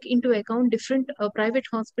we take into account different private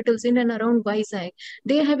hospitals in and around Vizag,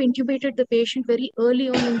 they have intubated the patient very early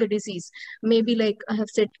on in the disease. Maybe like I have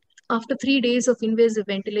said, after 3 days of invasive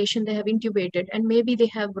ventilation, they have intubated and maybe they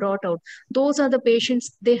have brought out. Those are the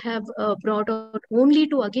patients they have brought out only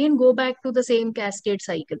to again go back to the same cascade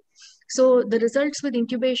cycle. So the results with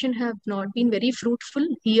intubation have not been very fruitful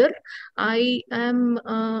here. I've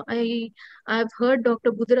heard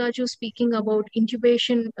Dr. Buddharaju speaking about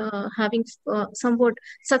intubation having somewhat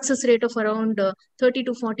success rate of around 30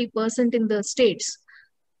 to 40% in the States.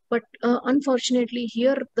 But unfortunately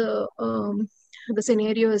here the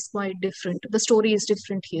scenario is quite different. The story is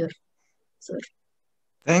different here, sir.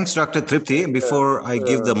 Thanks, Dr. Tripti. Before I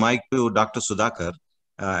give the mic to Dr. Sudhakar,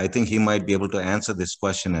 I think he might be able to answer this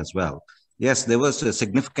question as well. Yes, there was a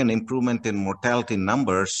significant improvement in mortality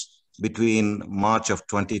numbers between March of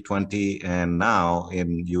 2020 and now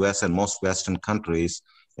in US and most Western countries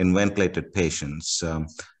in ventilated patients.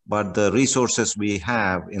 But the resources we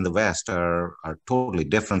have in the West are totally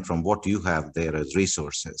different from what you have there as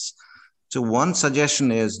resources. So one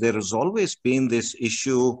suggestion is there has always been this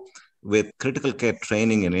issue with critical care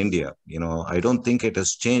training in India. You know, I don't think it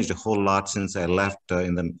has changed a whole lot since I left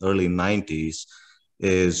in the early 90s,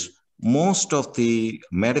 is most of the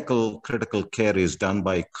medical critical care is done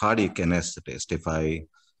by cardiac anesthetist, if I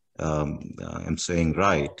am saying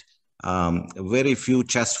right. Very few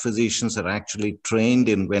chest physicians are actually trained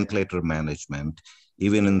in ventilator management,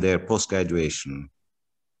 even in their post-graduation.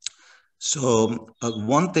 So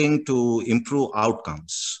one thing to improve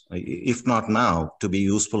outcomes, if not now, to be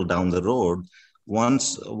useful down the road, one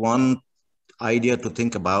idea to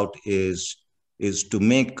think about is to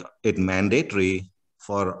make it mandatory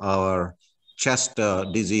for our chest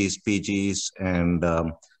disease PGs and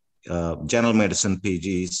general medicine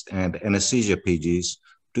PGs and anesthesia PGs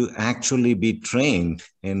to actually be trained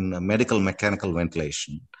in medical mechanical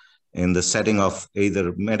ventilation in the setting of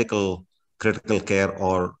either medical critical care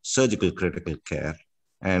or surgical critical care,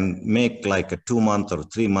 and make like a 2-month or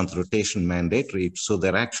 3-month rotation mandatory so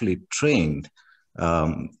they're actually trained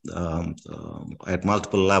at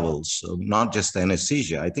multiple levels, not just the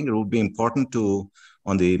anesthesia. I think it would be important to,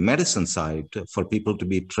 on the medicine side, for people to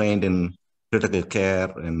be trained in critical care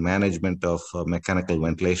and management of mechanical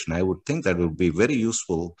ventilation. I would think that would be very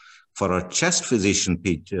useful for our chest physician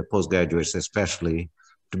postgraduates especially,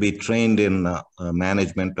 to be trained in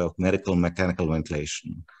management of medical mechanical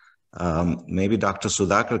ventilation. Maybe Dr.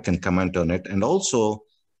 Sudhakar can comment on it. And also,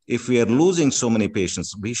 if we are losing so many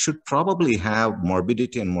patients, we should probably have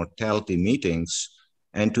morbidity and mortality meetings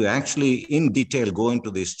and to actually in detail go into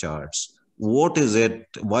these charts. What is it?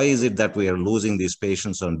 Why is it that we are losing these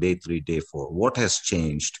patients on day 3, day 4? What has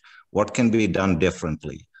changed? What can be done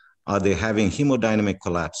differently? Are they having hemodynamic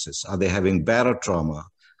collapses? Are they having barotrauma?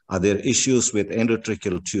 Are there issues with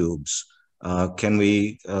endotracheal tubes? Can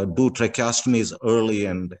we do tracheostomies early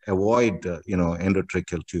and avoid,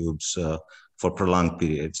 endotracheal tubes for prolonged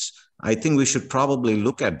periods? I think we should probably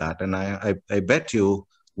look at that. And I bet you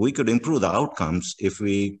we could improve the outcomes if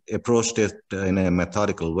we approached it in a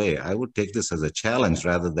methodical way. I would take this as a challenge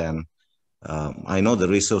rather than, I know the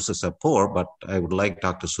resources are poor, but I would like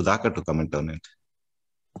Dr. Sudhakar to comment on it.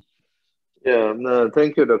 Yeah, no,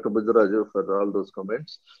 thank you, Dr. Buddharaju, for all those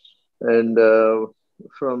comments. And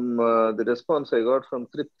from the response I got from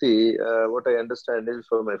Tripti, what I understand is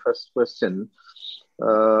for my first question,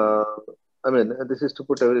 this is to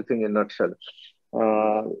put everything in a nutshell.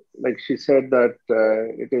 Like she said that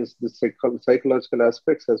it is the psychological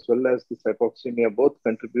aspects as well as the hypoxemia both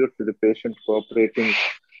contribute to the patient cooperating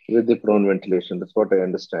with the prone ventilation. That's what I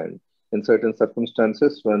understand. In certain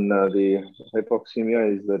circumstances, when the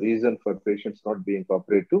hypoxemia is the reason for patients not being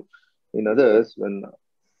cooperative. In others, when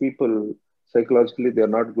people psychologically they are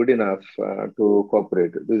not good enough to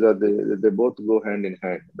cooperate. They both go hand in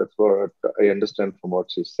hand. That's what I understand from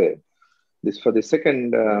what she said. This for the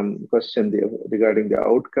second question regarding the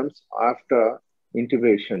outcomes after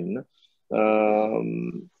intubation.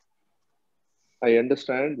 I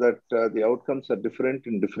understand that the outcomes are different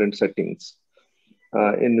in different settings.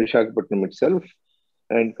 In Visakhapatnam itself,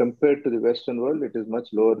 and compared to the Western world, it is much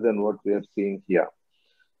lower than what we are seeing here.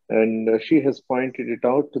 And she has pointed it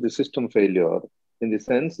out to the system failure in the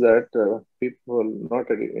sense that not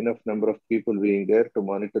enough number of people being there to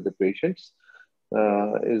monitor the patients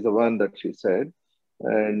is the one that she said.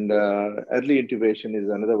 And early intubation is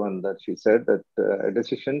another one that she said that a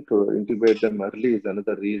decision to intubate them early is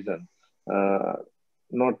another reason.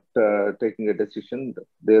 Not taking a decision,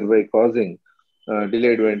 thereby causing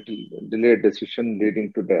delayed decision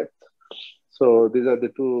leading to death. So these are the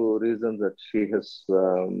two reasons that she has,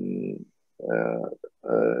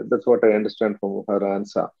 that's what I understand from her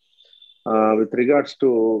answer. With regards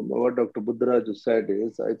to what Dr. Buddharaju said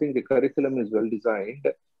is, I think the curriculum is well designed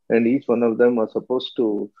and each one of them are supposed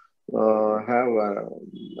to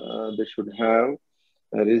they should have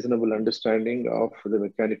a reasonable understanding of the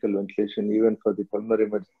mechanical ventilation, even for the pulmonary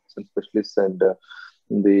medicine specialists and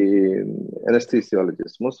the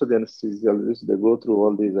anesthesiologists. Most of the anesthesiologists, they go through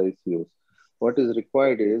all these ICUs. What is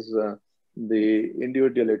required is the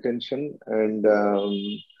individual attention and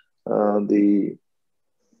the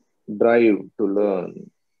drive to learn.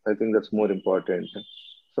 I think that's more important.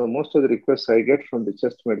 So most of the requests I get from the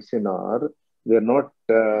chest medicine are they're not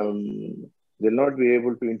they'll not be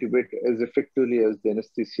able to intubate as effectively as the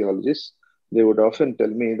anesthesiologist. They would often tell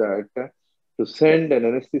me that to send an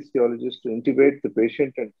anesthesiologist to intubate the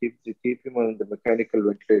patient and keep him on the mechanical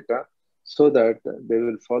ventilator so that they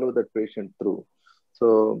will follow that patient through.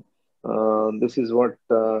 So this is what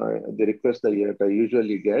the request that I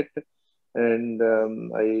usually get. And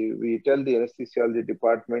we tell the anesthesiology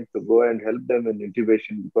department to go and help them in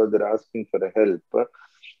intubation because they're asking for a help.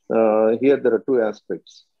 Here there are two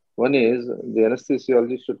aspects. One is the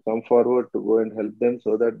anesthesiologist should come forward to go and help them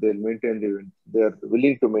so that they'll maintain they are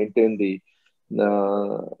willing to maintain the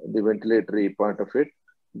ventilatory part of it.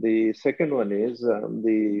 The second one is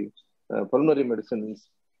the pulmonary medicine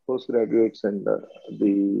postgraduates and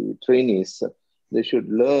the trainees, they should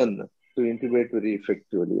learn to intubate very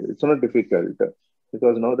effectively. It's not difficult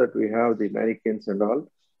because now that we have the mannequins and all,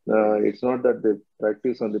 it's not that they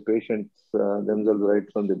practice on the patients themselves right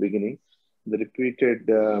from the beginning. The repeated,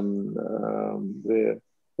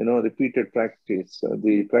 repeated practice,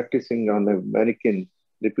 the practicing on a mannequin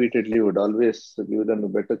repeatedly would always give them a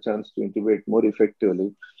better chance to intubate more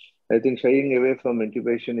effectively. I think shying away from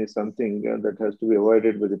intubation is something that has to be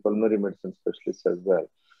avoided with the pulmonary medicine specialists as well.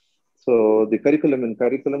 So the curriculum,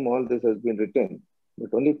 all this has been written,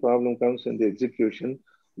 but only problem comes in the execution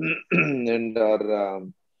and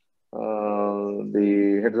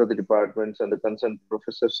the heads of the departments and the concerned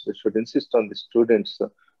professors, they should insist on the students to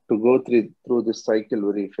go through this cycle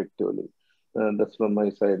very effectively. That's from my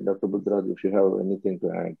side. Dr. Budraj, if you have anything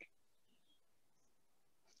to add.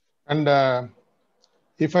 And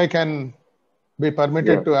if I can be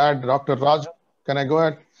permitted to add, Dr. Raj, can I go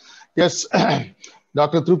ahead? Yes,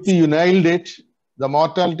 Dr. Trupti, you nailed it. The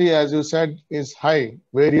mortality, as you said, is high,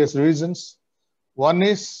 various reasons. One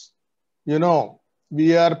is,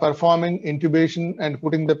 we are performing intubation and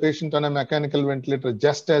putting the patient on a mechanical ventilator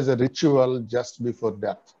just as a ritual just before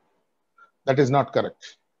death. That is not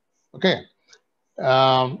correct. Okay.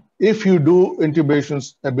 If you do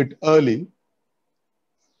intubations a bit early,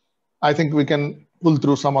 I think we can pull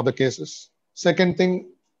through some of the cases. Second thing,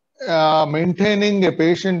 maintaining a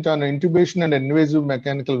patient on intubation and invasive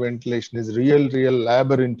mechanical ventilation is real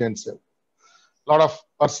labor intensive. A lot of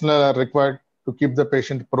personnel are required to keep the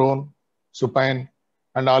patient prone, supine,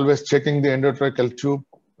 and always checking the endotracheal tube,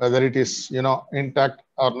 whether it is, intact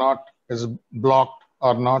or not, is blocked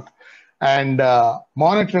or not, and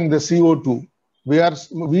monitoring the CO2. We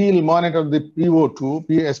will monitor the PO2,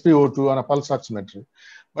 SpO2 on a pulse oximetry.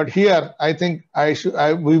 But here, I think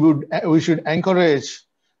we should encourage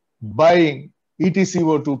buying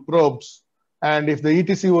EtCO2 probes, and if the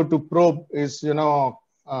EtCO2 probe is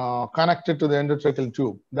connected to the endotracheal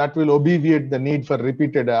tube, that will obviate the need for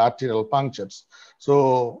repeated arterial punctures.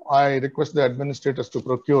 So I request the administrators to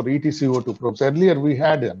procure EtCO2 probes. Earlier we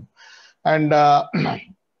had them. And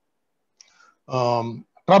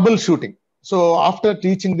troubleshooting. So after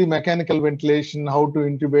teaching the mechanical ventilation, how to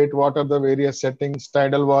intubate, what are the various settings,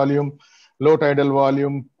 tidal volume, low tidal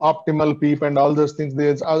volume, optimal PEEP, and all those things,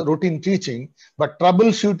 there's a routine teaching, but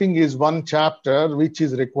troubleshooting is one chapter which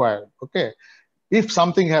is required. Okay. If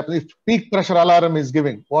something happens, if peak pressure alarm is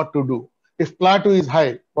giving, what to do? If plateau is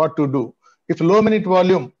high, what to do? If low minute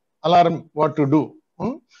volume alarm, what to do?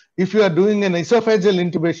 If you are doing an esophageal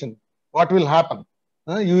intubation, what will happen?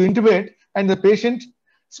 You intubate and the patient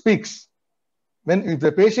speaks. If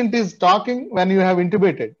the patient is talking when you have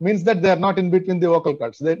intubated, means that they are not in between the vocal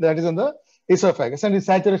cords. That is on the esophagus, and the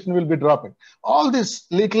saturation will be dropping. All these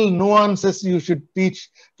little nuances you should teach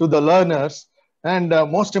to the learners. And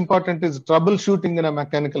most important is troubleshooting in a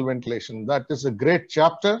mechanical ventilation. That is a great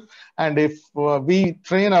chapter. And if we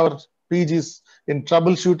train our PGs in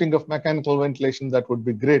troubleshooting of mechanical ventilation, that would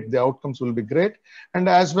be great. The outcomes will be great. And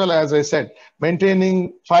as well, as I said,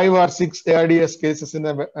 maintaining 5 or 6 ARDS cases in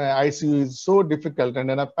the ICU is so difficult. And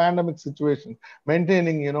in a pandemic situation,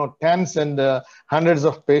 maintaining, tens and hundreds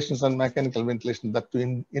of patients on mechanical ventilation, that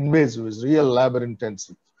too invasive, is real labor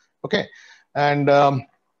intensive. Okay. And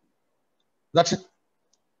that's it.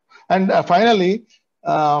 And finally,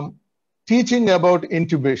 teaching about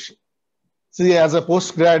intubation. See, as a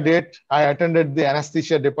postgraduate, I attended the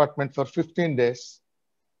anesthesia department for 15 days.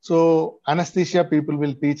 So anesthesia people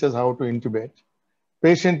will teach us how to intubate.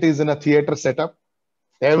 patient is in a theater setup.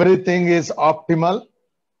 Everything is optimal.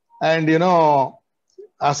 And,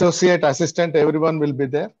 associate, assistant, everyone will be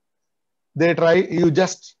there. They try, you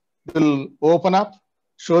just will open up,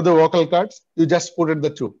 show the vocal cords, you just put it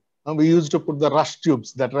the tube. And we used to put the rush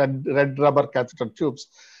tubes, that red rubber catheter tubes.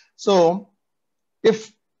 So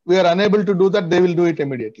if we are unable to do that, they will do it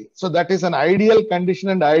immediately. So that is an ideal condition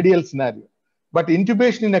and ideal scenario. But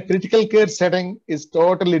intubation in a critical care setting is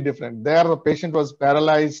totally different. There the patient was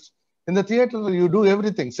paralyzed. In the theater, you do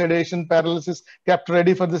everything, sedation, paralysis, kept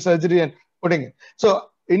ready for the surgery and putting it. So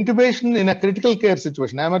intubation in a critical care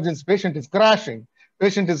situation, emergency patient is crashing.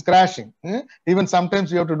 Even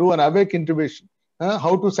sometimes you have to do an awake intubation.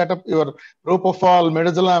 How to set up your propofol,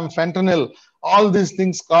 midazolam, fentanyl, all these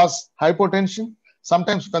things cause hypotension.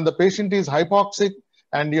 Sometimes when the patient is hypoxic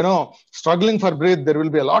and, struggling for breath, there will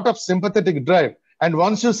be a lot of sympathetic drive. And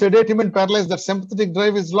once you sedate him and paralyze, that sympathetic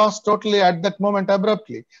drive is lost totally at that moment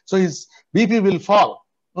abruptly. So his BP will fall.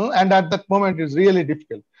 And at that moment, it's really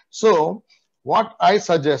difficult. So what I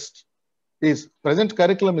suggest is, present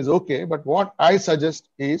curriculum is okay, but what I suggest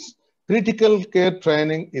is critical care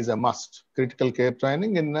training is a must. Critical care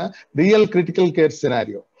training in a real critical care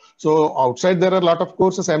scenario. So outside there are a lot of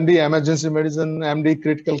courses, MD emergency medicine, MD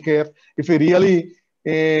critical care. If we really,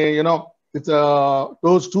 it's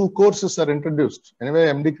those two courses are introduced. Anyway,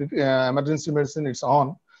 MD emergency medicine, it's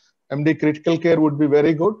on. MD critical care would be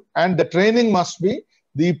very good. And the training must be,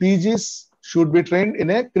 the PGs should be trained in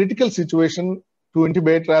a critical situation to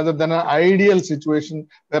intubate rather than an ideal situation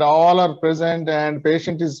where all are present and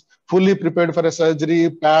patient is fully prepared for a surgery,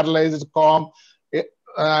 paralyzed, calm.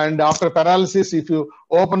 And after paralysis, if you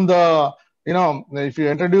open the, if you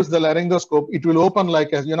introduce the laryngoscope, it will open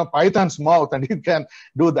like a, python's mouth, and you can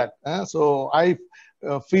do that. So I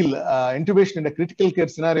feel intubation in a critical care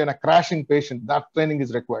scenario in a crashing patient, that training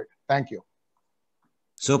is required. Thank you.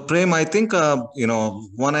 So Prem, I think,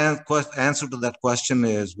 one answer to that question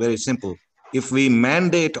is very simple. If we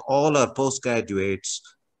mandate all our postgraduates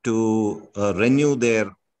to renew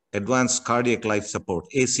their advanced cardiac life support,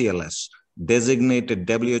 ACLS, designated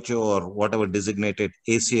WHO or whatever designated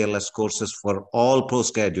ACLS courses for all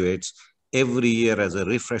postgraduates every year as a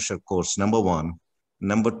refresher course, number one.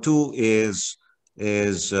 Number two is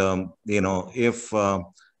if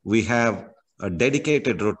we have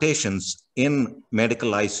dedicated rotations in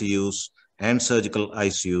medical ICUs and surgical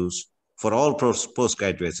ICUs for all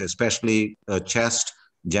postgraduates, especially chest,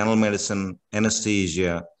 general medicine,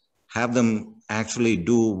 anesthesia, have them actually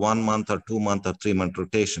do 1 month or 2 month or 3 month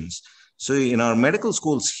rotations. So in our medical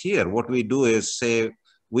schools here, what we do is say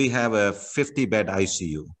we have a 50-bed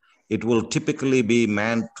ICU. It will typically be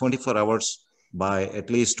manned 24 hours by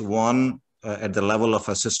at least one at the level of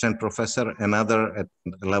assistant professor, another at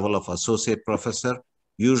the level of associate professor,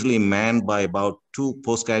 usually manned by about 2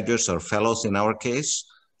 postgraduates or fellows in our case,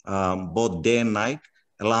 both day and night,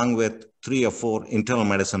 along with 3 or 4 internal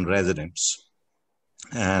medicine residents.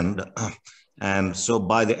 And so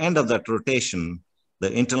by the end of that rotation,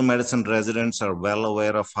 the internal medicine residents are well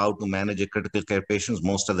aware of how to manage a critical care patients.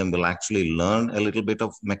 Most of them will actually learn a little bit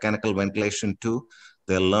of mechanical ventilation too.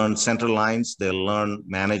 They'll learn central lines. They'll learn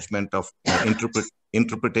management of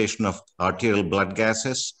interpretation of arterial blood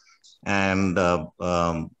gases. And,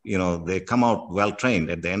 they come out well-trained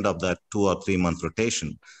at the end of that 2 or 3 month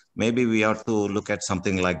rotation. Maybe we ought to look at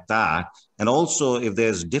something like that. And also, if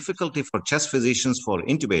there's difficulty for chest physicians for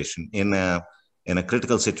intubation in a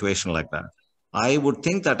critical situation like that, I would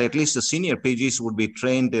think that at least the senior PGs would be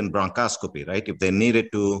trained in bronchoscopy, right? If they needed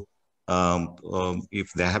to, if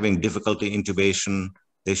they're having difficulty intubation,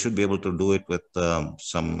 they should be able to do it with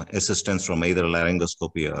some assistance from either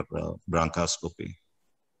laryngoscopy or bronchoscopy.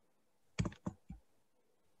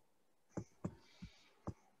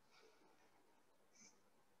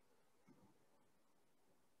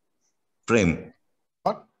 Prem.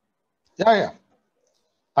 What? Yeah.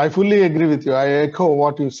 I fully agree with you. I echo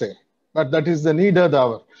what you say. But that is the need of the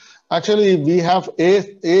hour. Actually, we have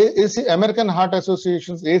American Heart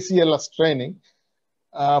Association's ACLS training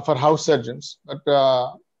for house surgeons. But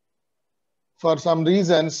for some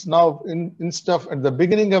reasons, now instead of at the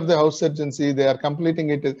beginning of the house surgery, they are completing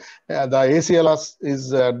it. The ACLS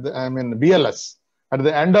is, BLS at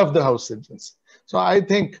the end of the house surgeons. So I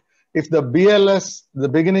think if the BLS, the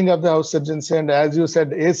beginning of the house surgeons, and as you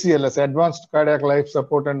said, ACLS, advanced cardiac life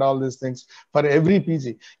support and all these things for every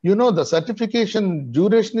PG, the certification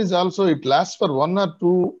duration is also, it lasts for 1 or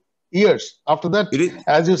 2 years. After that,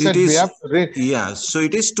 as you said, we have yeah, so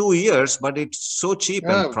it is 2 years, but it's so cheap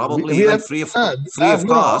and probably even free of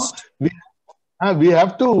cost. We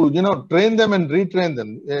have to, train them and retrain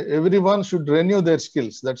them. Everyone should renew their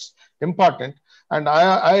skills. That's important. And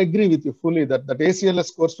I agree with you fully that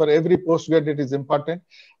ACLS course for every postgraduate is important.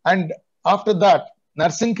 And after that,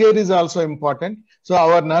 nursing care is also important. So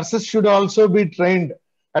our nurses should also be trained.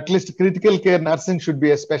 At least critical care nursing should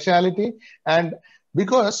be a specialty. And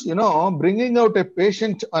because, you know, bringing out a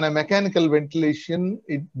patient on a mechanical ventilation,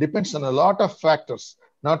 it depends on a lot of factors,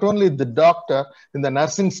 not only the doctor, in the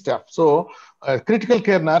nursing staff. So critical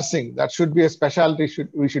care nursing, that should be a specialty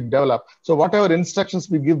we should develop. So whatever instructions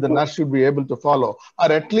we give, the nurse should be able to follow,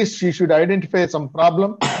 or at least she should identify some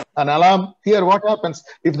problem, an alarm. Here, what happens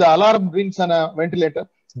if the alarm rings on a ventilator?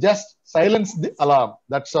 Just silence the alarm,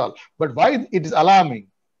 that's all. But why it is alarming,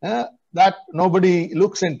 that nobody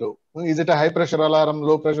looks into. Is it a high pressure alarm,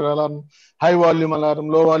 low pressure alarm, high volume alarm,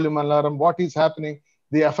 low volume alarm? What is happening?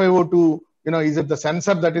 The FiO2, you know, is it the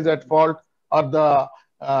sensor that is at fault, or the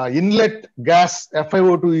inlet gas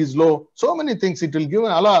FiO2 is low? So many things. It will give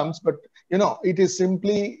alarms, but you know, it is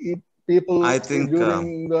simply people, I think,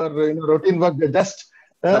 during the routine work, they just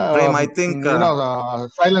Prem, I think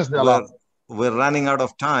silence the alarm. We're running out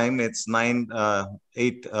of time. It's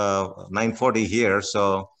 9:40 here,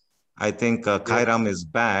 so I think Kairam is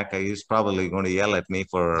back. He's probably going to yell at me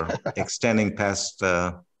for extending past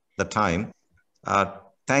the time.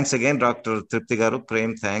 Thanks again, Dr. Tripti Garu.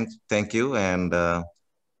 Prem, thank you, and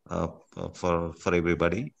for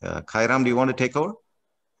everybody. Kairam, do you want to take over?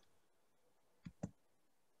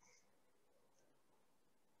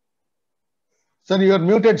 Sir, you are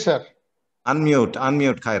muted, sir.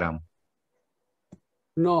 Unmute, Kairam.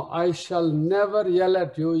 No, I shall never yell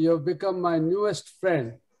at you. You've become my newest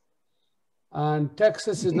friend. And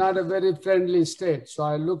Texas is not a very friendly state, so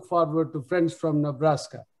I look forward to friends from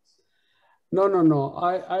Nebraska. No.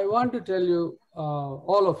 I want to tell you,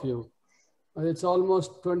 all of you, it's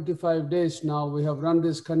almost 25 days now. We have run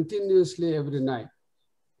this continuously every night.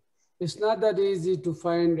 It's not that easy to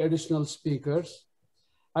find additional speakers.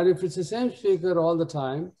 And if it's the same speaker all the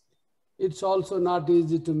time, it's also not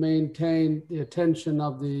easy to maintain the attention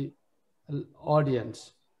of the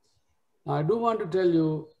audience. Now, I do want to tell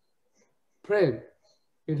you, Prem,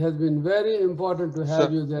 it has been very important to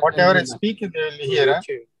have you there. Whatever I speak, they will hear.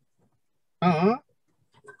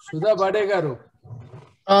 Sudha Bade Garu.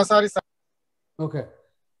 Sorry, sir. Okay.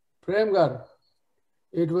 Prem Garu,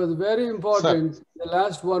 it was very important the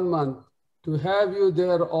last 1 month to have you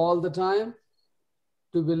there all the time,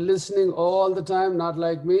 to be listening all the time, not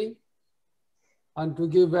like me, and to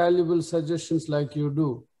give valuable suggestions like you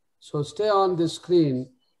do. So stay on the screen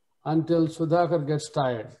until Sudhakar gets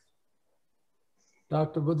tired.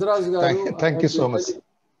 Dr. Budhraj Garu, thank you so much.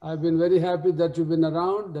 I've been very happy that you've been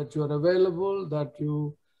around, that you are available, that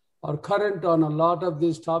you are current on a lot of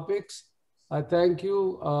these topics. I thank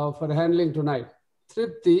you for handling tonight.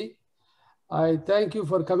 Tripti, I thank you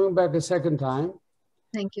for coming back a second time.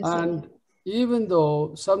 Thank you, sir. And even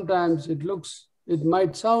though sometimes it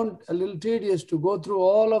might sound a little tedious to go through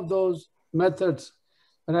all of those methods,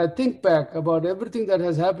 when I think back about everything that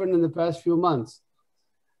has happened in the past few months,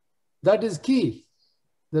 that is key.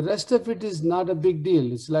 The rest of it is not a big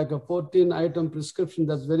deal. It's like a 14-item prescription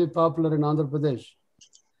that's very popular in Andhra Pradesh.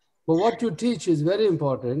 But what you teach is very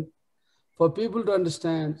important for people to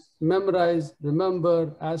understand, memorize,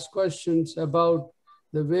 remember, ask questions about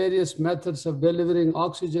the various methods of delivering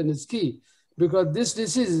oxygen is key, because this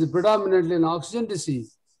disease is predominantly an oxygen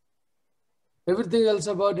disease. Everything else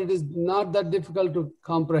about it is not that difficult to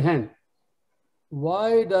comprehend.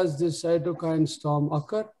 Why does this cytokine storm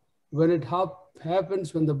occur? When it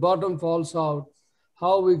happens, when the bottom falls out,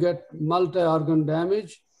 how we get multi-organ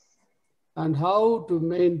damage, and how to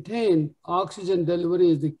maintain oxygen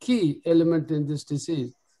delivery is the key element in this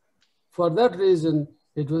disease. For that reason,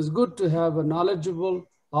 it was good to have a knowledgeable,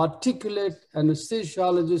 articulate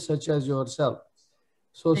anesthesiologist such as yourself.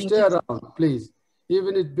 So stay around, please.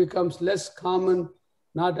 Even it becomes less common,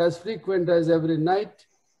 not as frequent as every night.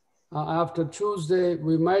 After Tuesday,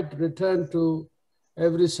 we might return to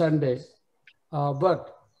every Sunday.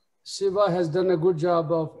 But Siva has done a good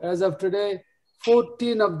job of, as of today,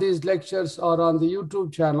 14 of these lectures are on the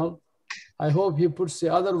YouTube channel. I hope he puts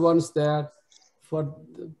the other ones there.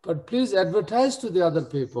 But please advertise to the other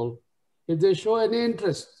people if they show any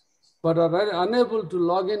interest, but are unable to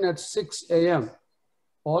log in at 6 a.m.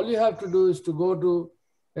 All you have to do is to go to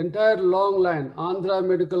entire long line, Andhra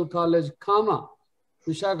Medical College,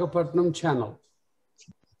 Visakhapatnam channel.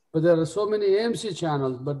 But there are so many AMC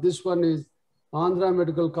channels, but this one is Andhra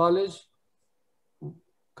Medical College,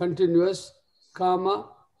 continuous,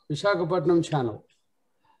 Visakhapatnam channel.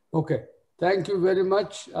 Okay, thank you very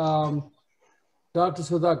much, Dr.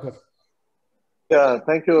 Sudhakar. Yeah,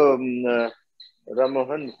 thank you, Ram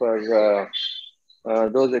Mohan, for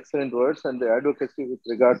those excellent words and the advocacy with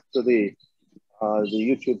regards to the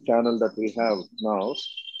YouTube channel that we have now.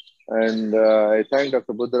 And I thank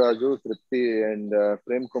Dr. Buddharaju, Tripti, and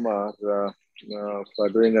Prem Kumar for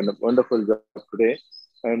doing a wonderful job today.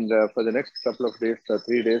 And for the next couple of days,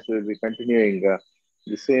 3 days, we'll be continuing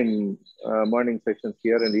the same morning sessions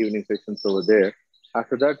here and evening sessions over there.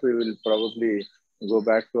 After that, we will probably go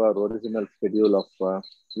back to our original schedule of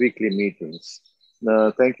weekly meetings.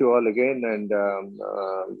 Thank you all again, and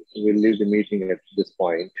we'll leave the meeting at this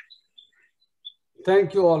point.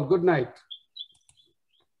 Thank you all. Good night.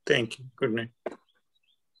 Thank you. Good night.